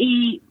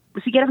 Y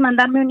si quieres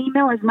mandarme un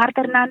email es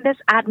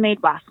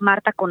martahernandez@madeboss,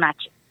 Marta con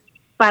H.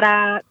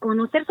 Para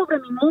conocer sobre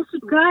mi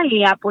música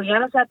y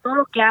apoyar, o sea, todo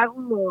lo que hago,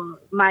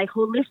 my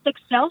holistic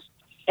self.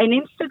 En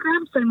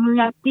Instagram soy muy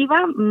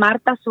activa,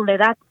 Marta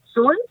Soledad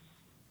Sol.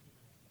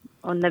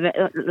 Donde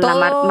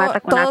Marta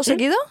con ¿Todo H.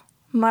 seguido?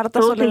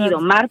 Todo seguido,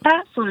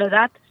 Marta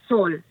Soledad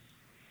Sol.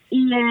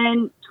 Y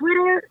en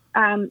Twitter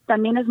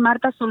también es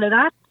Marta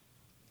Soledad.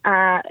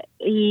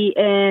 Y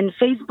en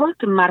Facebook,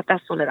 Marta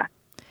Soledad.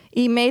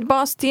 ¿Y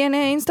Madeboss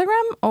tiene Instagram?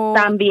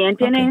 También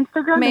tiene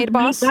Instagram,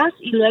 Madeboss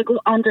y luego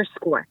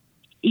 _.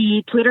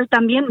 Y Twitter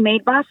también,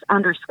 Madeboss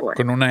 _.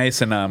 Con una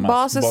S nada más.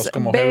 Boss es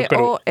como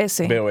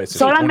B-O-S. B-O-S.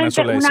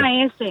 Solamente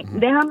una S. Ujú.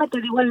 Déjame te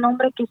digo el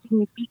nombre que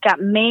significa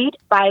Made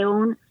by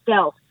Own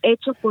Self,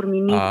 hecho por mí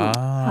mismo.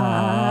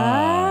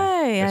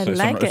 Ay, I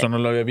like eso it. no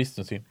lo había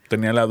visto, sí.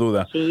 Tenía la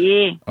duda.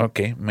 Sí. Ok,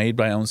 made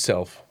by own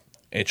self.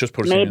 Hechos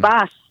por sí Made mismo.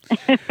 Boss.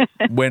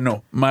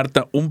 Bueno,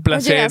 Marta, un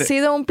placer. Oye, ha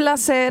sido un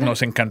placer.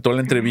 Nos encantó la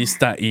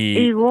entrevista y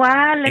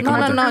Igual.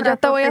 No, ya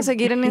te voy a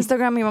seguir en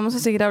Instagram y vamos a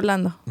seguir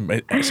hablando.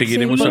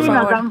 seguiremos Sí, por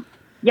hablando. favor.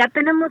 Ya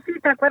tenemos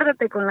cita,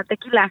 acuérdate, con la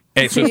tequila.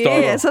 Eso Sí, es todo.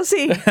 eso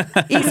sí.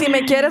 Y si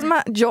me quieres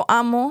yo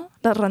amo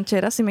las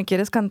rancheras, si me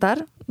quieres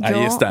cantar, Ahí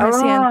yo está. me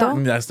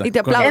siento Ya está. y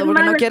te Con- aplaudo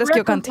porque no les quieres voy que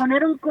a yo cante.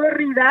 poner un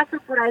corridazo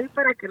por ahí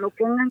para que lo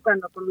pongan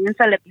cuando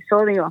comienza el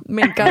episodio.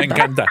 Me encanta. Me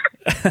encanta.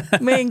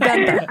 Me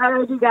encanta. All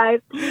right, you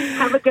guys.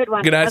 Have a good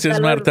one. Gracias,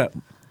 Hasta luego. Marta.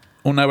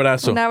 Un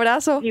abrazo. Un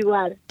abrazo.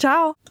 Igual.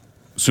 Chao.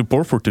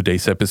 Support for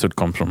today's episode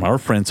comes from our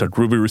friends at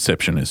Ruby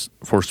Receptionist.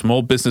 For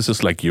small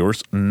businesses like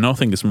yours,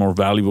 nothing is more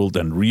valuable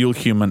than real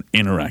human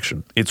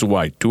interaction. It's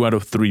why 2 out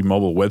of 3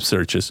 mobile web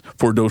searches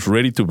for those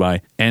ready to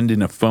buy end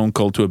in a phone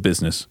call to a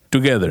business.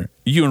 Together,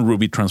 you and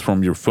Ruby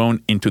transform your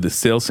phone into the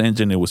sales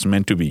engine it was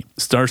meant to be.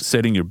 Start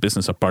setting your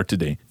business apart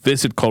today.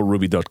 Visit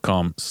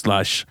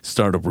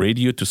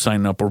callruby.com/startupradio to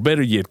sign up, or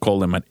better yet, call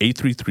them at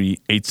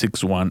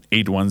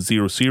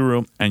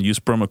 833-861-8100 and use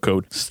promo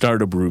code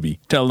StartupRuby.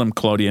 Tell them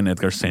Claudia and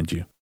Edgar sent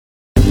you.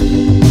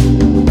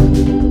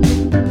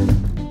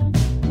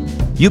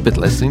 You've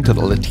been listening to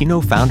the Latino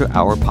Founder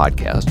Hour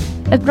podcast.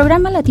 El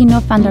programa Latino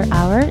Founder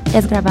Hour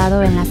es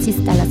grabado en las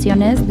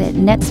instalaciones de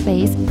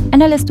NetSpace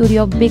en el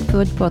estudio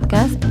Bigfoot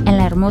Podcast en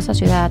la hermosa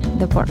ciudad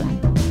de Portland.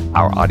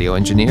 Our audio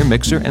engineer,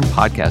 mixer, and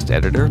podcast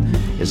editor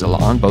is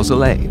Alon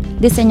Beausoleil.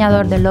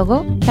 Diseñador de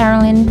logo,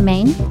 Carolyn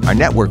Main. Our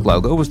network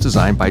logo was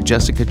designed by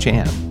Jessica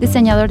Chan.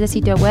 Diseñador de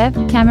sitio web,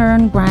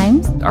 Cameron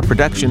Grimes. Our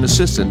production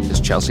assistant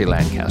is Chelsea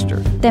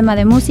Lancaster. Tema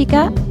de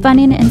música,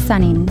 Funnin' and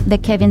Sunning, de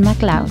Kevin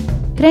MacLeod.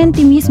 Cree en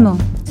ti mismo,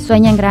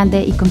 sueña en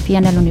grande y confía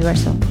en el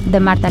universo, de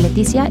Marta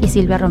Leticia y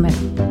Silvia Romero.